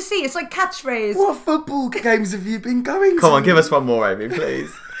say what you see. It's like catchphrase. What football games have you been going to? Come on, give us one more, Amy,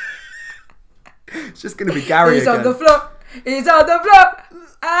 please. It's just going to be Gary He's again. on the floor. He's on the floor.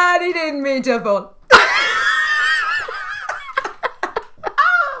 And he didn't mean to fall.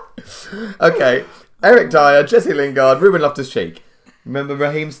 Okay, Eric Dyer, Jesse Lingard, Ruben Loftus-Cheek. Remember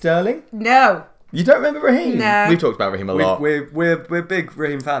Raheem Sterling? No. You don't remember Raheem? No. We've talked about Raheem a lot. We're big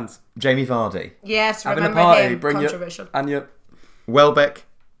Raheem fans. Jamie Vardy, Yes, Having a remember party, him. bring Controversial. and your Welbeck,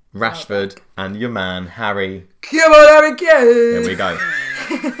 Rashford, and your man, Harry. Come on, Harry There Kane. we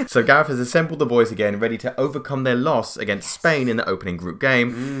go. So Gareth has assembled the boys again, ready to overcome their loss against Spain in the opening group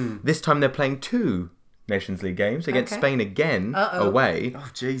game. This time they're playing 2 Nations League games against Okay. Spain again Uh-oh. away, oh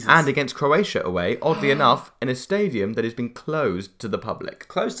Jesus, and against Croatia away, oddly enough, in a stadium that has been closed to the public.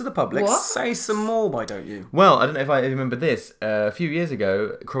 close to the public. What? Say some more, why don't you? Well, I don't know if I remember this. A few years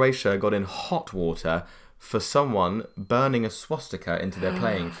ago, Croatia got in hot water for someone burning a swastika into their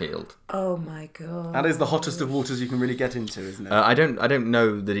playing field. Oh my god. That is the hottest of waters you can really get into, isn't it? I don't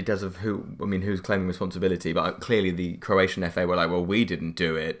know the details of who's claiming responsibility, but clearly the Croatian FA were like, well, we didn't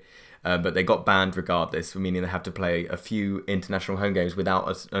do it. But they got banned regardless, meaning they have to play a few international home games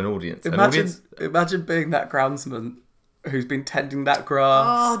without an audience. Imagine being that groundsman who's been tending that grass.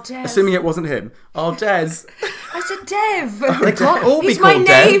 Oh, Des. Assuming it wasn't him. Oh, Des. I said Dev. They can't all be He's my called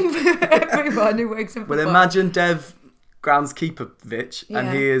Dev. name for everyone who works in Well, football. imagine Dev groundskeepervich, and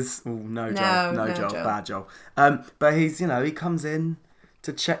Yeah. he is. Oh, no, Joel. No, No, Joel. Joel. Bad Joel. But he's, he comes in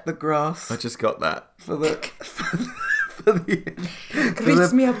to check the grass I just got that. for the. For the,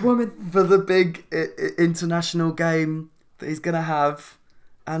 Greets me up, woman. for the big international game that he's gonna have,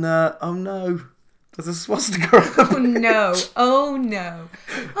 and oh no, there's a swastika. Oh no. Oh no.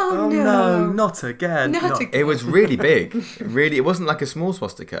 Oh no, not again. Not again. It was really big. Really, it wasn't like a small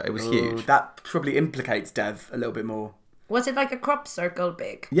swastika. It was Oh, huge. that probably implicates Dev a little bit more. Was it like a crop circle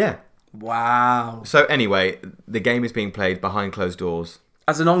big? Yeah. Wow. So anyway, the game is being played behind closed doors.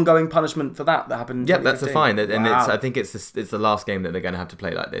 As an ongoing punishment for that happened. in Yep, that's a 2015. fine, and Wow. I think it's the last game that they're going to have to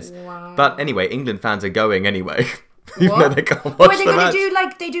play like this. Wow. But anyway, England fans are going anyway, even What? though they can't watch What are they the going to match. do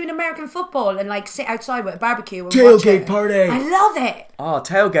like they do in American football and like sit outside with a barbecue and Tailgate watch it? party. I love it. Oh,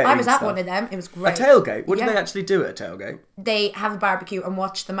 tailgate. I was at one of them. It was A great. tailgate? What do Yeah. they actually do at a tailgate? They have a barbecue and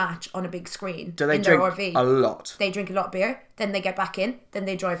watch the match on a big screen Do they in drink their RV. a lot? They drink a lot of beer, then they get back in, then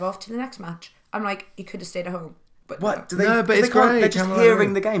they drive off to the next match. I'm like, you could have stayed at home. But What? Do No, they, No, but they it's can't- great, They're just Cameron.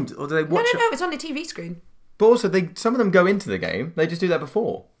 hearing the game, or do they no, watch no, it? it's on the TV screen. But also, some of them go into the game. They just do that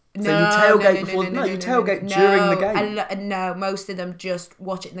before. So you tailgate before? No, you tailgate during the game. No, most of them just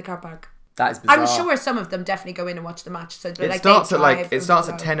watch it in the car park. That is bizarre. I'm sure some of them definitely go in and watch the match. So It like, starts they at drive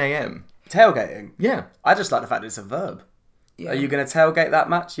and 10 a.m. Tailgating? Yeah, I just like the fact that it's a verb. Yeah. Are you going to tailgate that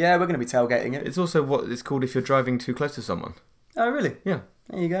match? Yeah, we're going to be tailgating it. it's also what it's called if you're driving too close to someone. Oh, really? Yeah.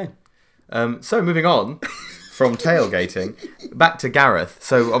 There you go. So moving on from tailgating, back to Gareth.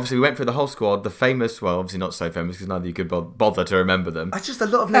 So obviously we went through the whole squad, the famous, well obviously not so famous because neither of you could bother to remember them. That's just a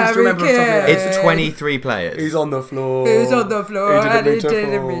lot of names to Harry remember off the top of your Kane. head. It's 23 players. He's on the floor. Who's on the floor He and he didn't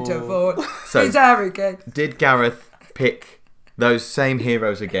didn't mean mean to to fall. fall. So- He's Harry Kane. Did Gareth pick those same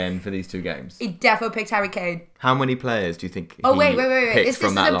heroes again for these 2 games? He defo picked Harry Kane. How many players do you think Oh he wait. picked Is this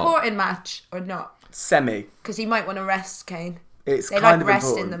from an that lot? important match or not? Semi. Because he might want to rest Kane. It's They kind like of resting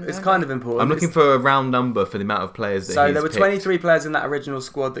important. them, It's don't kind they? of important. I'm looking It's- for a round number for the amount of players that So he's there were picked. 23 players in that original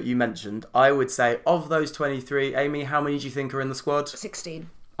squad that you mentioned. I would say of those 23, Amy, how many do you think are in the squad? 16.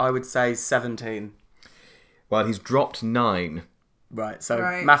 I would say 17. Well, he's dropped 9. Right, so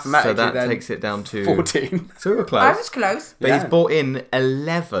Right. mathematically So that then takes it down to 14. So we were close. I was close. But Yeah. he's brought in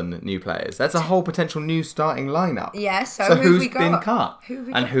 11 new players. That's a whole potential new starting lineup. Yeah, so who've who's we got? been cut? Who have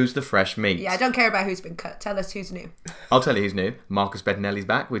we and got? who's the fresh meat? Yeah, I don't care about who's been cut. Tell us who's new. I'll tell you who's new. Marcus Bettinelli's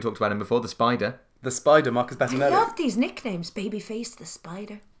back. We talked about him before. The Spider. The Spider, Marcus I Bettinelli. love these nicknames. Babyface, the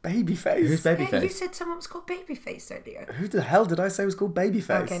Spider. Babyface. Who's Yeah, Babyface? you said someone was called Babyface earlier. Who the hell did I say was called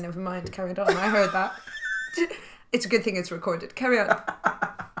Babyface? Okay, never mind. Carry on. I heard that. It's a good thing it's recorded. Carry on.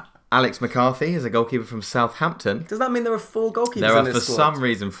 Alex McCarthy is a goalkeeper from Southampton. Does that mean there are 4 goalkeepers There are, in for this squad? some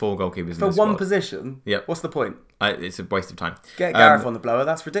reason, 4 goalkeepers For in this one squad. position? Yep. What's the point? It's a waste of time. Get Gareth on the blower,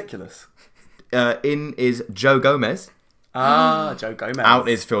 that's ridiculous. In is Joe Gomez. Joe Gomez. Out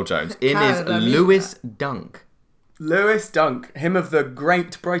is Phil Jones. In is Carolina. Lewis Dunk. Lewis Dunk, him of the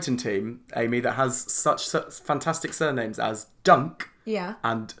great Brighton team, Amy, that has such fantastic surnames as Dunk Yeah.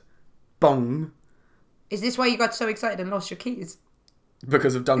 and Bong Is this why you got so excited and lost your keys?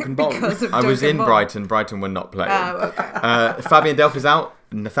 because of Dunk and Bong. Because of I was Duncan in Ball. Brighton. Brighton were not playing. Oh, okay. Fabian Delph is out.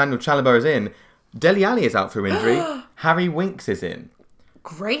 Nathaniel Chalobah is in. Dele Alli is out through injury. Harry Winks is in.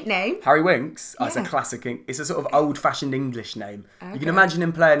 Great name. Harry Winks, it's a Yeah. classic. It's a sort of old-fashioned English name. You Okay. can imagine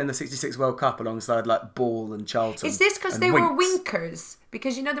him playing in the '66 World Cup alongside like Ball and Charlton. Is this because and they were Winks. winkers?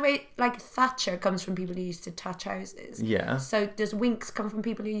 Because you know the way like Thatcher comes from people who used to touch houses. Yeah. So does Winks come from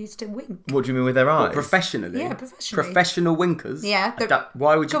people who used to wink? What do you mean with their eyes? Professionally? Yeah, professionally. Professional winkers? Yeah.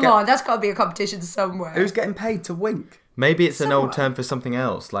 Why would you Come get... on, that's got to be a competition somewhere. Who's getting paid to wink? Maybe it's an old Someone. term for something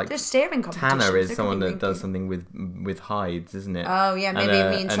else. Like There's staring competitions. Tanner is There could someone be that does winking. something with hides, isn't it? Oh yeah, maybe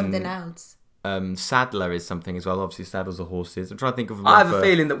And, it means something else. Saddler is something as well. Obviously, saddles are horses. I'm trying to think of. I have one a for-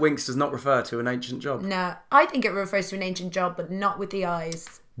 feeling that Winks does not refer to an ancient job. No, I think it refers to an ancient job, but not with the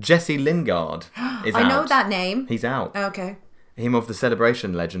eyes. Jesse Lingard is out. I know that name. He's out. Okay. Him of the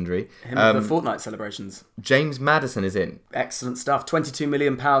Celebration legendary. Him of the Fortnite celebrations. James Maddison is in. Excellent stuff. £22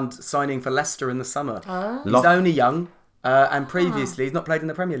 million signing for Leicester in the summer. He's Lof- only young, and previously he's not played in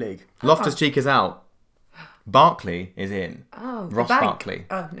the Premier League. Loftus Cheek is out. Barkley is in. Oh, the Ross bank. Barkley.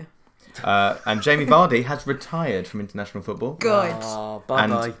 Oh no. And Jamie Vardy has retired from international football. Good. Oh,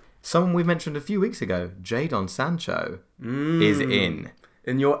 bye-bye. And someone we mentioned a few weeks ago, Jadon Sancho, is in.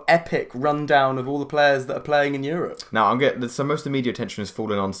 In your epic rundown of all the players that are playing in Europe. Now, so most of the media attention has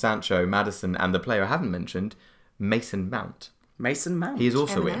fallen on Sancho, Maddison, and the player I haven't mentioned, Mason Mount. Mason Mount. He is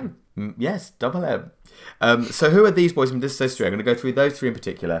also M&M. in. Yes, double M. So who are these boys from this those three? I'm going to go through those three in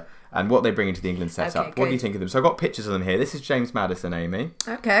particular and what they bring into the England setup. Okay, What do you good. think of them? So I've got pictures of them here. This is James Maddison, Amy.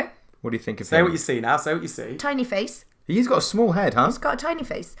 Okay. What do you think of Say him? what you see now, say what you see. Tiny face. He's got a small head, huh? He's got a tiny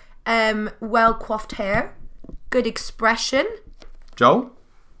face. Well coiffed hair. Good expression. Joel?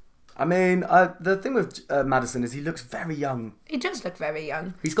 I mean, the thing with Maddison is he looks very young. He does look very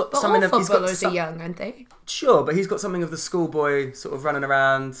young. He's got But something all of... He's got footballers some- are young, aren't they? Sure, but he's got something of the schoolboy sort of running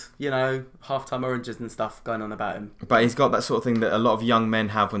around, half-time oranges and stuff going on about him. But he's got that sort of thing that a lot of young men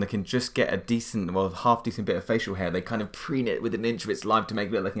have when they can just get a decent, half-decent bit of facial hair. They kind of preen it with an inch of its life to make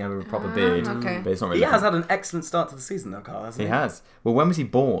it look like he has a proper beard. okay. But it's not really. He has had an excellent start to the season, though, Carl, hasn't He he? has. Well, when was he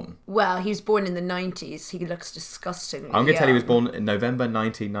born? Well, he was born in the 90s. He looks disgusting. I'm going to tell you he was born in November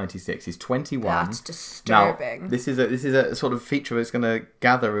 1996. He's 21. That's disturbing. Now, this is a sort of feature that's going to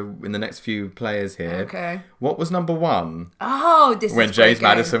gather in the next few players here. Okay. What was number one Oh, this when is a great James game.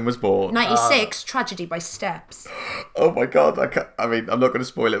 Maddison was born? 96, Tragedy by Steps. Oh my god! I'm not going to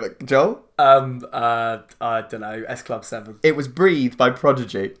spoil it. But Joel, I don't know, S Club 7. it was Breathe by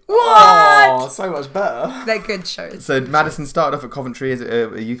Prodigy. Oh, so much better. They're good shows. So Maddison started off at Coventry as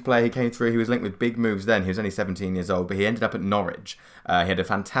a youth player. He came through. He was linked with big moves then. He was only 17 years old, but he ended up at Norwich. He had a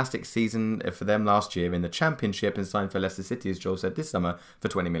fantastic season for them last year in the Championship and signed for Leicester City, as Joel said, this summer for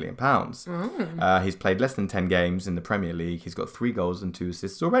 £20 million. He's played less than 10 games in the Premier League. He's got 3 goals and 2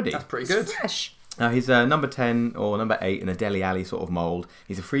 assists already. That's pretty good. Fresh. He's number 10 or number 8 in the Dele Alli sort of mould.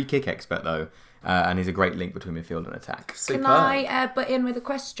 He's a free kick expert, though, and he's a great link between midfield and attack. Superb. Can I butt in with a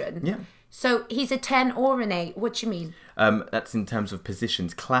question? Yeah. So he's a 10 or an 8. What do you mean? That's in terms of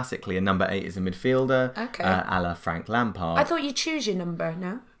positions. Classically, a number 8 is a midfielder, Okay. a la Frank Lampard. I thought you choose your number,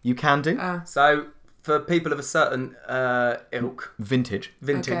 no? You can do. So, for people of a certain ilk, Vintage.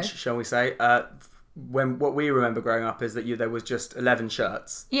 vintage, Okay. shall we say, what we remember growing up is that there was just 11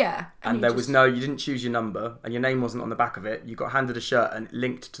 shirts. Yeah. And you there just- was no, you didn't choose your number, and your name wasn't on the back of it. You got handed a shirt and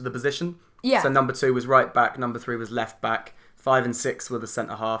linked to the position. Yeah. So number 2 was right back, number 3 was left back, 5 and 6 were the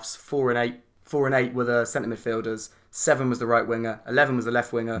centre halves, 4 and 8 were the centre midfielders, 7 was the right winger, 11 was the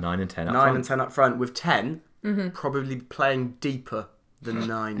left winger, 9 and 10 up 9 front. and 10 up front, with 10 probably playing deeper than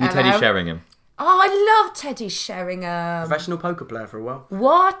 9. You Teddy Hello? Sheringham. Oh, I love Teddy Sheringham. Professional poker player for a while.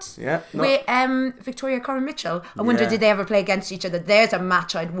 What? Yeah, not- With Victoria Coren Mitchell. I wonder, Yeah. did they ever play against each other? There's a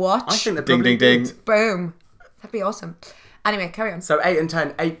match I'd watch. I think they Ding, probably ding, did. ding. Boom. That'd be awesome. Anyway, carry on. So 8 and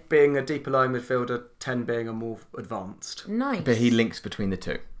 10, 8 being a deeper line midfielder, 10 being a more advanced. Nice. But he links between the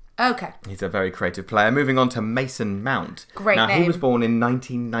two. Okay. He's a very creative player. Moving on to Mason Mount. Great now, he name. was born in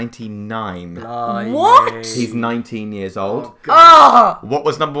 1999. Blimey. What? He's 19 years old. Oh, What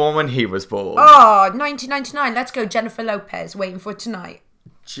was number one when he was born? 1999. Let's go, Jennifer Lopez. Waiting for tonight.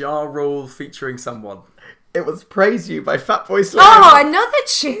 Ja Rule featuring someone. It was Praise You by Fatboy Slim. Oh, another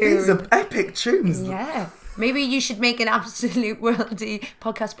tune. These are epic tunes. Yeah. Maybe you should make an absolute worldy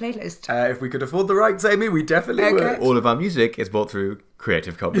podcast playlist. If we could afford the rights, Amy, we definitely Okay. would. All of our music is bought through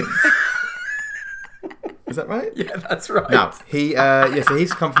Creative Commons. Is that right? Yeah, that's right. Now, so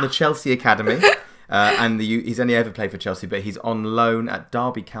he's come from the Chelsea Academy. And he's only ever played for Chelsea, but he's on loan at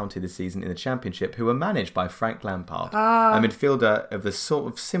Derby County this season in the Championship, who are managed by Frank Lampard, a midfielder of the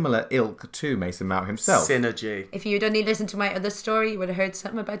sort of similar ilk to Mason Mount himself. Synergy. If you'd only listened to my other story, you would have heard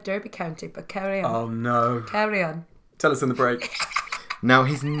something about Derby County, but carry on. Oh no. Carry on. Tell us in the break. Now,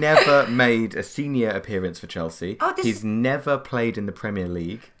 he's never made a senior appearance for Chelsea. Oh, this- He's never played in the Premier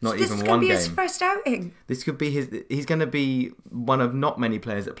League, not This even is one going to be game. his first outing. This could be he's going to be one of not many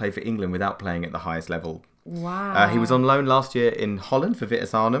players that play for England without playing at the highest level. Wow. He was on loan last year in Holland for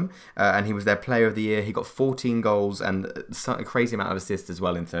Vitesse Arnhem, and he was their player of the year. He got 14 goals and a crazy amount of assists as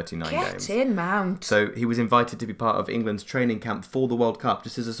well in 39 Get games. in, Mount. So he was invited to be part of England's training camp for the World Cup,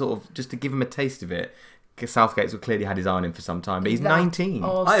 just as a sort of, just to give him a taste of it. Southgate's clearly had his eye on him for some time, but he's 19.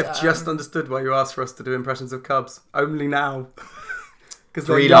 I have just understood why you asked for us to do impressions of Cubs. Only now. Because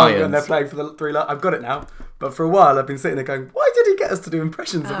they're Three young Lions. and they're playing for the Three Lions. I've got it now. But for a while I've been sitting there going, why did he get us to do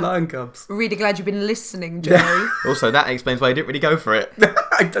impressions of Lion Cubs? Really glad you've been listening, Joey. Also, that explains why he didn't really go for it.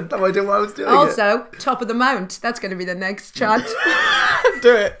 I had no idea why I was doing it. Also, Top of the Mount. That's going to be the next chant.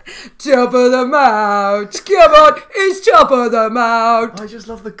 Do it. Top of the Mount. Come on, it's Top of the Mount. I just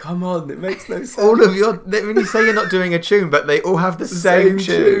love the come on. It makes no sense. All of your, when you say you're not doing a tune, but they all have the same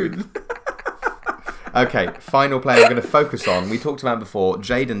tune. Okay, final player I'm going to focus on. We talked about before,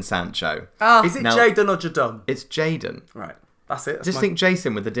 Jadon Sancho. Is it Now- Jadon or Jadon? It's Jadon. Right. That's it. That's Just my- think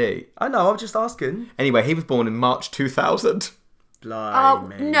Jason with a D. I know, I'm just asking. Anyway, he was born in March 2000. Oh,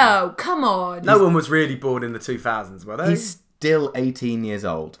 Blimey. no, come on. No one was really born in the 2000s, were they? He's still 18 years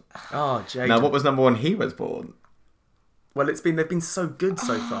old. Oh, Jadon. Now, what was number one? He was born. Well, they've been so good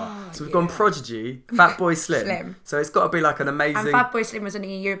so far. So we've gone Prodigy, Fatboy Slim. Slim. So it's got to be like an amazing. And Fatboy Slim was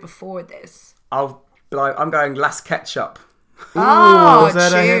only a year before this. I'm going Last Ketchup. Oh, was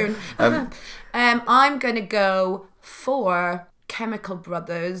that a- tune. I'm going to go for Chemical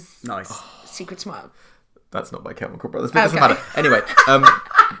Brothers. Nice. Secret Smile. That's not by Chemical Brothers, but it doesn't Okay. matter. Anyway,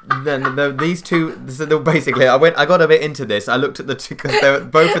 then these two. So they were basically, I got a bit into this. I looked at the two because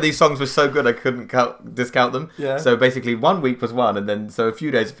both of these songs were so good I couldn't discount them. Yeah. So basically, 1 week was one, and then so a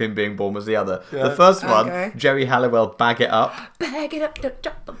few days of him being born was the other. Yeah. The first one, Okay. Jerry Halliwell, Bag It Up, Bag it up, don't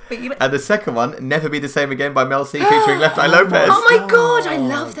drop a baby. and the second one, Never Be the Same Again by Mel C featuring Left Eye Lopez. Oh my god, I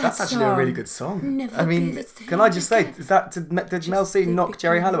love that That's song. actually a really good song. Never I mean, be the same Can I just say, again. did Mel C knock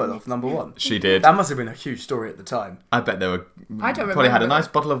Jerry Halliwell off number one? She did. That must have been a huge story at the time. I bet they were. I don't probably had a remember. nice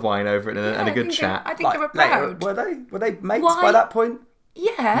bottle of wine over it and, and a good chat. I think they were Later, proud. were they mates Why? by that point?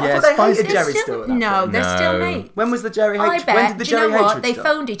 Yeah. Yeah, They Spice hated Girls. Jerry still at that No, point. they're still No. mates. When was the Jerry I hatred? bet. When did the Do you Jerry know what? hatred They start?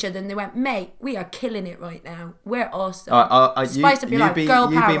 phoned each other and they went, mate, we are killing it right now. We're awesome. Spice up your you life. be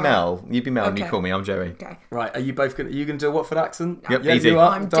Girl you power. be Mel. You be Mel, and you Okay. call me. I'm Jerry. Okay. Right, are you both going to do a Watford accent? Yep, yeah, easy. You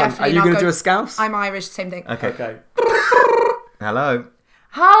are? I'm Done. definitely Are you not going to do going- a scouse? I'm Irish, same thing. Okay. Okay. Hello.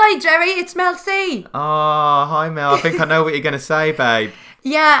 Hi, Jerry, it's Mel C. Oh, hi Mel. I think I know what you're going to say, babe.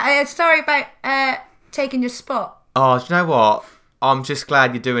 Yeah, sorry about taking your spot. Oh, do you know what? I'm just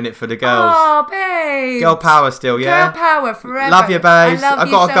glad you're doing it for the girls. Oh, babe. Girl power still, yeah? Girl power forever. Love you, babes. I love I've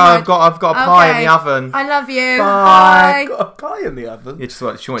you got to so go. much. I've got a pie in the oven. I love you. Bye. Bye. Got a pie in the oven. Yeah, just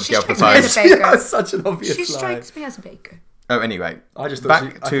what she wants to She get off the strikes me as phone. a baker. That's such an obvious She lie. strikes me as a baker. Oh, anyway. I just thought, back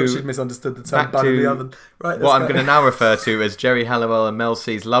I thought to she'd misunderstood the term back bun in to the oven. Right, what I'm going to now refer to as Jerry Halliwell and Mel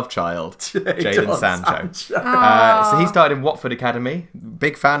C's love child, Jadon Sancho. So he started in Watford Academy.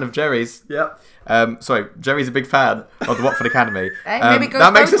 Big fan of Jerry's. Yep. Sorry, Jerry's a big fan of the Watford Academy. Maybe it goes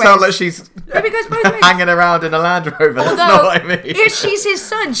that makes it both sound ways. like she's Maybe it goes both ways. hanging around in a Land Rover. That's not what I mean. If she's his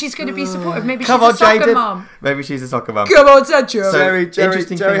son, she's going to be supportive. Maybe Come she's on, a soccer Jadon. mom. Maybe she's a soccer mum. Come on, Sancho. So- Jerry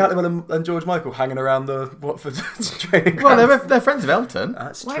interesting thing- Halliwell and George Michael hanging around the Watford training Well, ground. they're friends of Elton.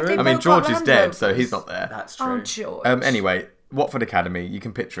 That's Why have true. they I mean, both got George is Land dead, Rovers? so he's not there. That's true. Oh, George. Anyway, Watford Academy, you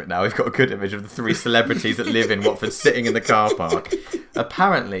can picture it now. We've got a good image of the 3 celebrities that live in Watford sitting in the car park.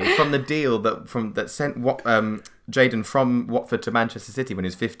 Apparently, from the deal that sent Jayden from Watford to Manchester City when he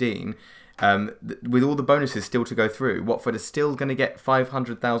was 15, with all the bonuses still to go through, Watford is still going to get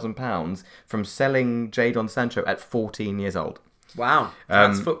 £500,000 from selling Jadon Sancho at 14 years old. Wow,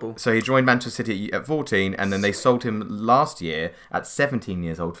 that's football. So he joined Manchester City at 14, and then they sold him last year at 17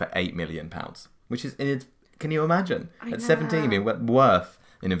 years old for £8 million, which is, can you imagine? At 17 being worth,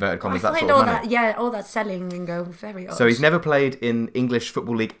 in inverted commas, that sort of money. All that selling lingo, very odd. So he's never played in English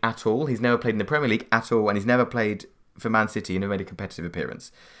Football League at all. He's never played in the Premier League at all, and he's never played for Man City. He never made a competitive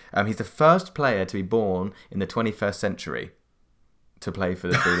appearance. He's the first player to be born in the 21st century to play for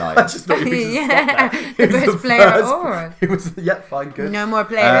the Three Lions. I just thought you were going to stop there. The first player. It was, fine, good. No more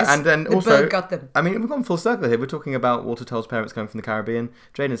players. And then the also, bird got them. I mean, we've gone full circle here. We're talking about Walter Toll's parents coming from the Caribbean.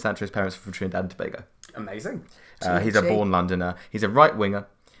 Jadon Sancho's parents are from Trinidad and Tobago. Amazing. He's a born Londoner. He's a right winger.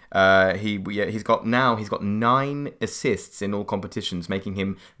 He's got 9 assists in all competitions, making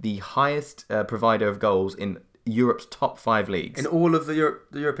him the highest provider of goals in Europe's top 5 leagues. In all of the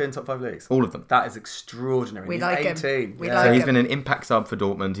European top 5 leagues? All of them. That is extraordinary. We He's like 18. him. We Yeah. like So he's him. been an impact sub for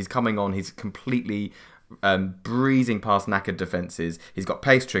Dortmund. He's coming on. He's completely breezing past knackered defences. He's got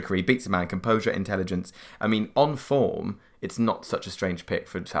pace, trickery, beats a man, composure, intelligence. I mean, on form, it's not such a strange pick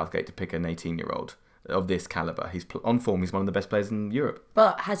for Southgate to pick an 18-year-old of this calibre. He's on form. He's one of the best players in Europe.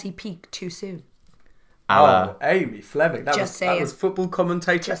 But has he peaked too soon? Oh, Amy Fleming. That Just was football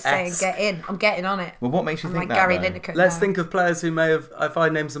commentator. Just saying, get in. I'm getting on it. Well, what makes you I'm think like that, Gary though? Lineker. Let's now. think of players who may have... If I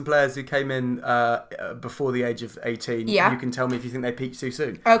name some players who came in before the age of 18, Yeah. you can tell me if you think they peaked too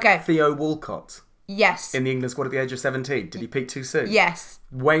soon. Okay. Theo Walcott Yes. in the England squad at the age of 17. Did he peak too soon? Yes.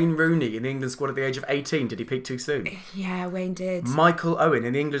 Wayne Rooney in the England squad at the age of 18. Did he peak too soon? Yeah, Wayne did. Michael Owen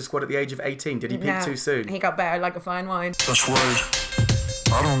in the England squad at the age of 18. Did he peak No, too soon? He got better like a fine wine. That's right.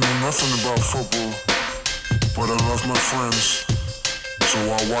 I don't know nothing about football, but I love my friends, so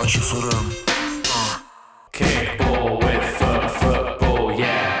I watch it for them. Kickball with football,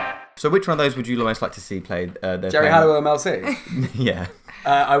 yeah. So which one of those would you most like to see played? Jerry Halliwell and Mel C. Yeah.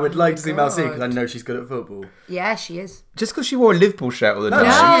 I would like to see Mel C God. because I know she's good at football. Yeah, she is. Just because she wore a Liverpool shirt all the time.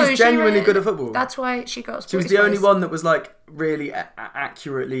 No, she is she genuinely really- good at football. That's why she got. She was the only one that was like really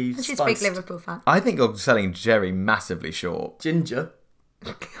accurately And she's a big spiced. Liverpool fan. I think you're selling Jerry massively short. Ginger.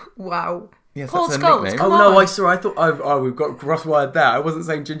 Wow. Yes, Paul that's her Scholes. nickname. Come Oh no, on. I thought we've got cross-wired there. I wasn't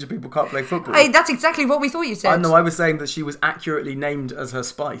saying ginger people can't play football. That's exactly what we thought you said. I was saying that she was accurately named as her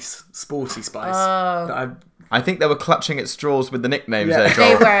Spice, Sporty Spice. Oh. I think they were clutching at straws with the nicknames Yeah. there,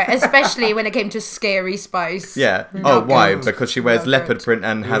 They Joel. were, especially when it came to Scary Spice. Yeah. Not Why? good. Because she wears Not leopard good. print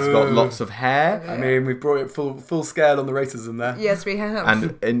and has got lots of hair. I mean, we've brought it full scale on the racism there. Yes, we have.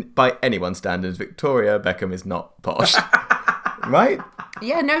 And by anyone's standards, Victoria Beckham is not posh. Right?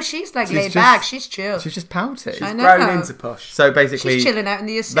 Yeah, no, she's like She's laid just- back. She's chill. She's just pouty. I know. Grown into posh. So basically, She's chilling out in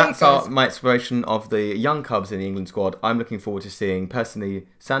the estate. that's guys. my inspiration of the young Cubs in the England squad. I'm looking forward to seeing, personally,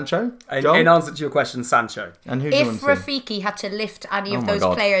 Sancho. In Joel? answer to your question, Sancho. And who do you want If to see? Rafiki had to lift any of Oh my those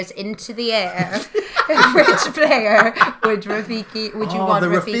God. players into the air, which player would you want the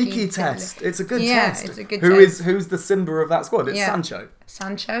Rafiki Rafiki to test. lift? It's a good Yeah, test. it's a good Who's test. the Simba of that squad? It's Yeah. Sancho.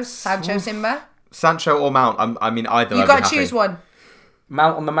 Sancho Simba. Sancho or Mount? I mean, either. You I'd be got to happy. choose one.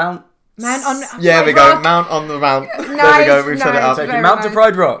 Mount on the Mount. Man on. Yeah, we Pride go. Rock. Mount on the Mount. There we Nice, go. We've set it nice. up. Taking Very Mount to nice.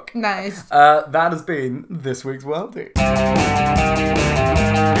 Pride Rock. Nice. That has been this week's Worldie.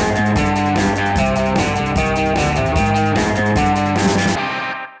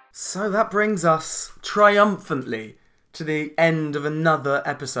 So that brings us triumphantly to the end of another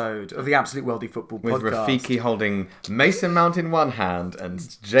episode of the Absolute Worldie Football With Podcast. Rafiki holding Mason Mount in one hand and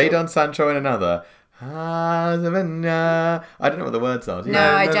Jadon Sancho in another. I don't know what the words are. Do you No,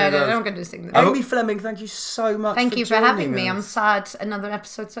 know? I don't. no. I'm going to sing them. Amy Fleming, thank you so much. Thank you for having joining me. I'm us. sad another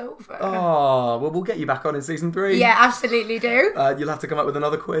episode's over. Oh, well, we'll get you back on in season 3. Yeah, absolutely do. You'll have to come up with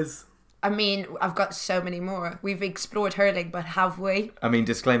another quiz. I mean, I've got so many more. We've explored hurling, but have we? I mean,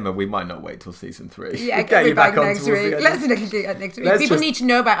 disclaimer, we might not wait till season 3. Yeah, We'll get get me you back back on next towards the week. end. Let's look at next week. Let's People just- need to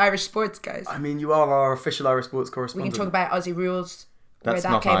know about Irish sports, guys. I mean, you are our official Irish sports We correspondent. can talk about Aussie rules. That's where that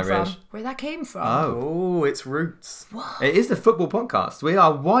not came Irish. from. Where that came from. Oh. Oh, it's roots. It is the football podcast. We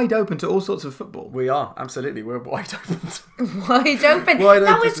are wide open to all sorts of football. We are, absolutely. We're wide open. Wide open. Wide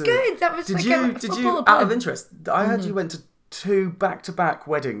that open was to- good. That was Did like you, a did football you, out pun. of interest, I heard you went to 2 back-to-back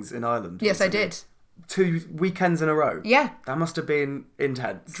weddings in Ireland. Yes, I recently. did. 2 weekends in a row. Yeah. That must have been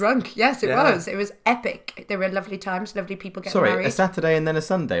intense. Drunk. Yes, it Yeah. was. It was epic. There were lovely times, lovely people getting Sorry, married. a Saturday and then a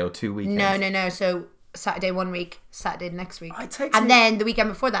Sunday or 2 weekends? No. So Saturday one week, Saturday next week. It takes and me- then the weekend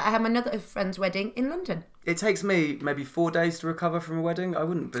before that, I had my other friend's wedding in London. It takes me maybe 4 days to recover from a wedding. I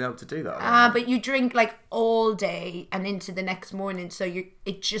wouldn't be able to do that. But you drink like all day and into the next morning, so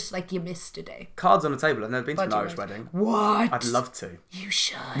it's just like you missed a day. Cards on the table. I've never been to an Budget Irish rate. wedding. What? I'd love to. You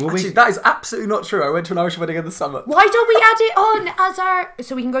should. Actually, that is absolutely not true. I went to an Irish wedding in the summer. Why don't we add it on as our...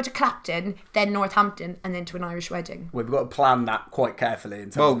 So we can go to Clapton, then Northampton, and then to an Irish wedding. We've got to plan that quite carefully. In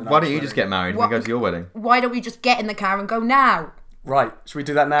terms Well, of an why Irish don't you wedding. just get married and What- we go to your wedding? Why don't we just get in the car and go now? Right, should we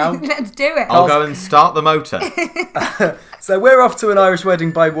do that now? Let's do it. I'll go and start the motor. So we're off to an Irish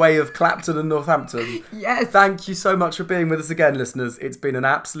wedding by way of Clapton and Northampton. Yes. Thank you so much for being with us again, listeners. It's been an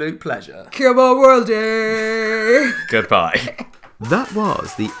absolute pleasure. Come on, Worldie. Goodbye. That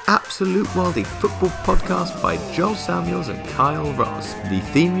was the Absolute Worldie Football Podcast by Joel Samuels and Kyle Ross. The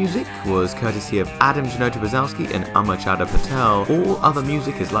theme music was courtesy of Adam Janota-Bazowski and Amachada Patel. All other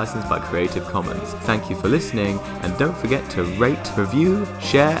music is licensed by Creative Commons. Thank you for listening, and don't forget to rate, review,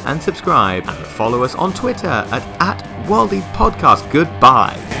 share and subscribe, and follow us on Twitter at Worldie Podcast.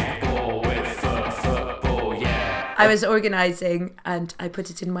 Goodbye. I was organising and I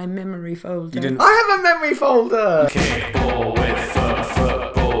put it in my memory folder. You didn't. I have a memory folder. Kickball with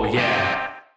football.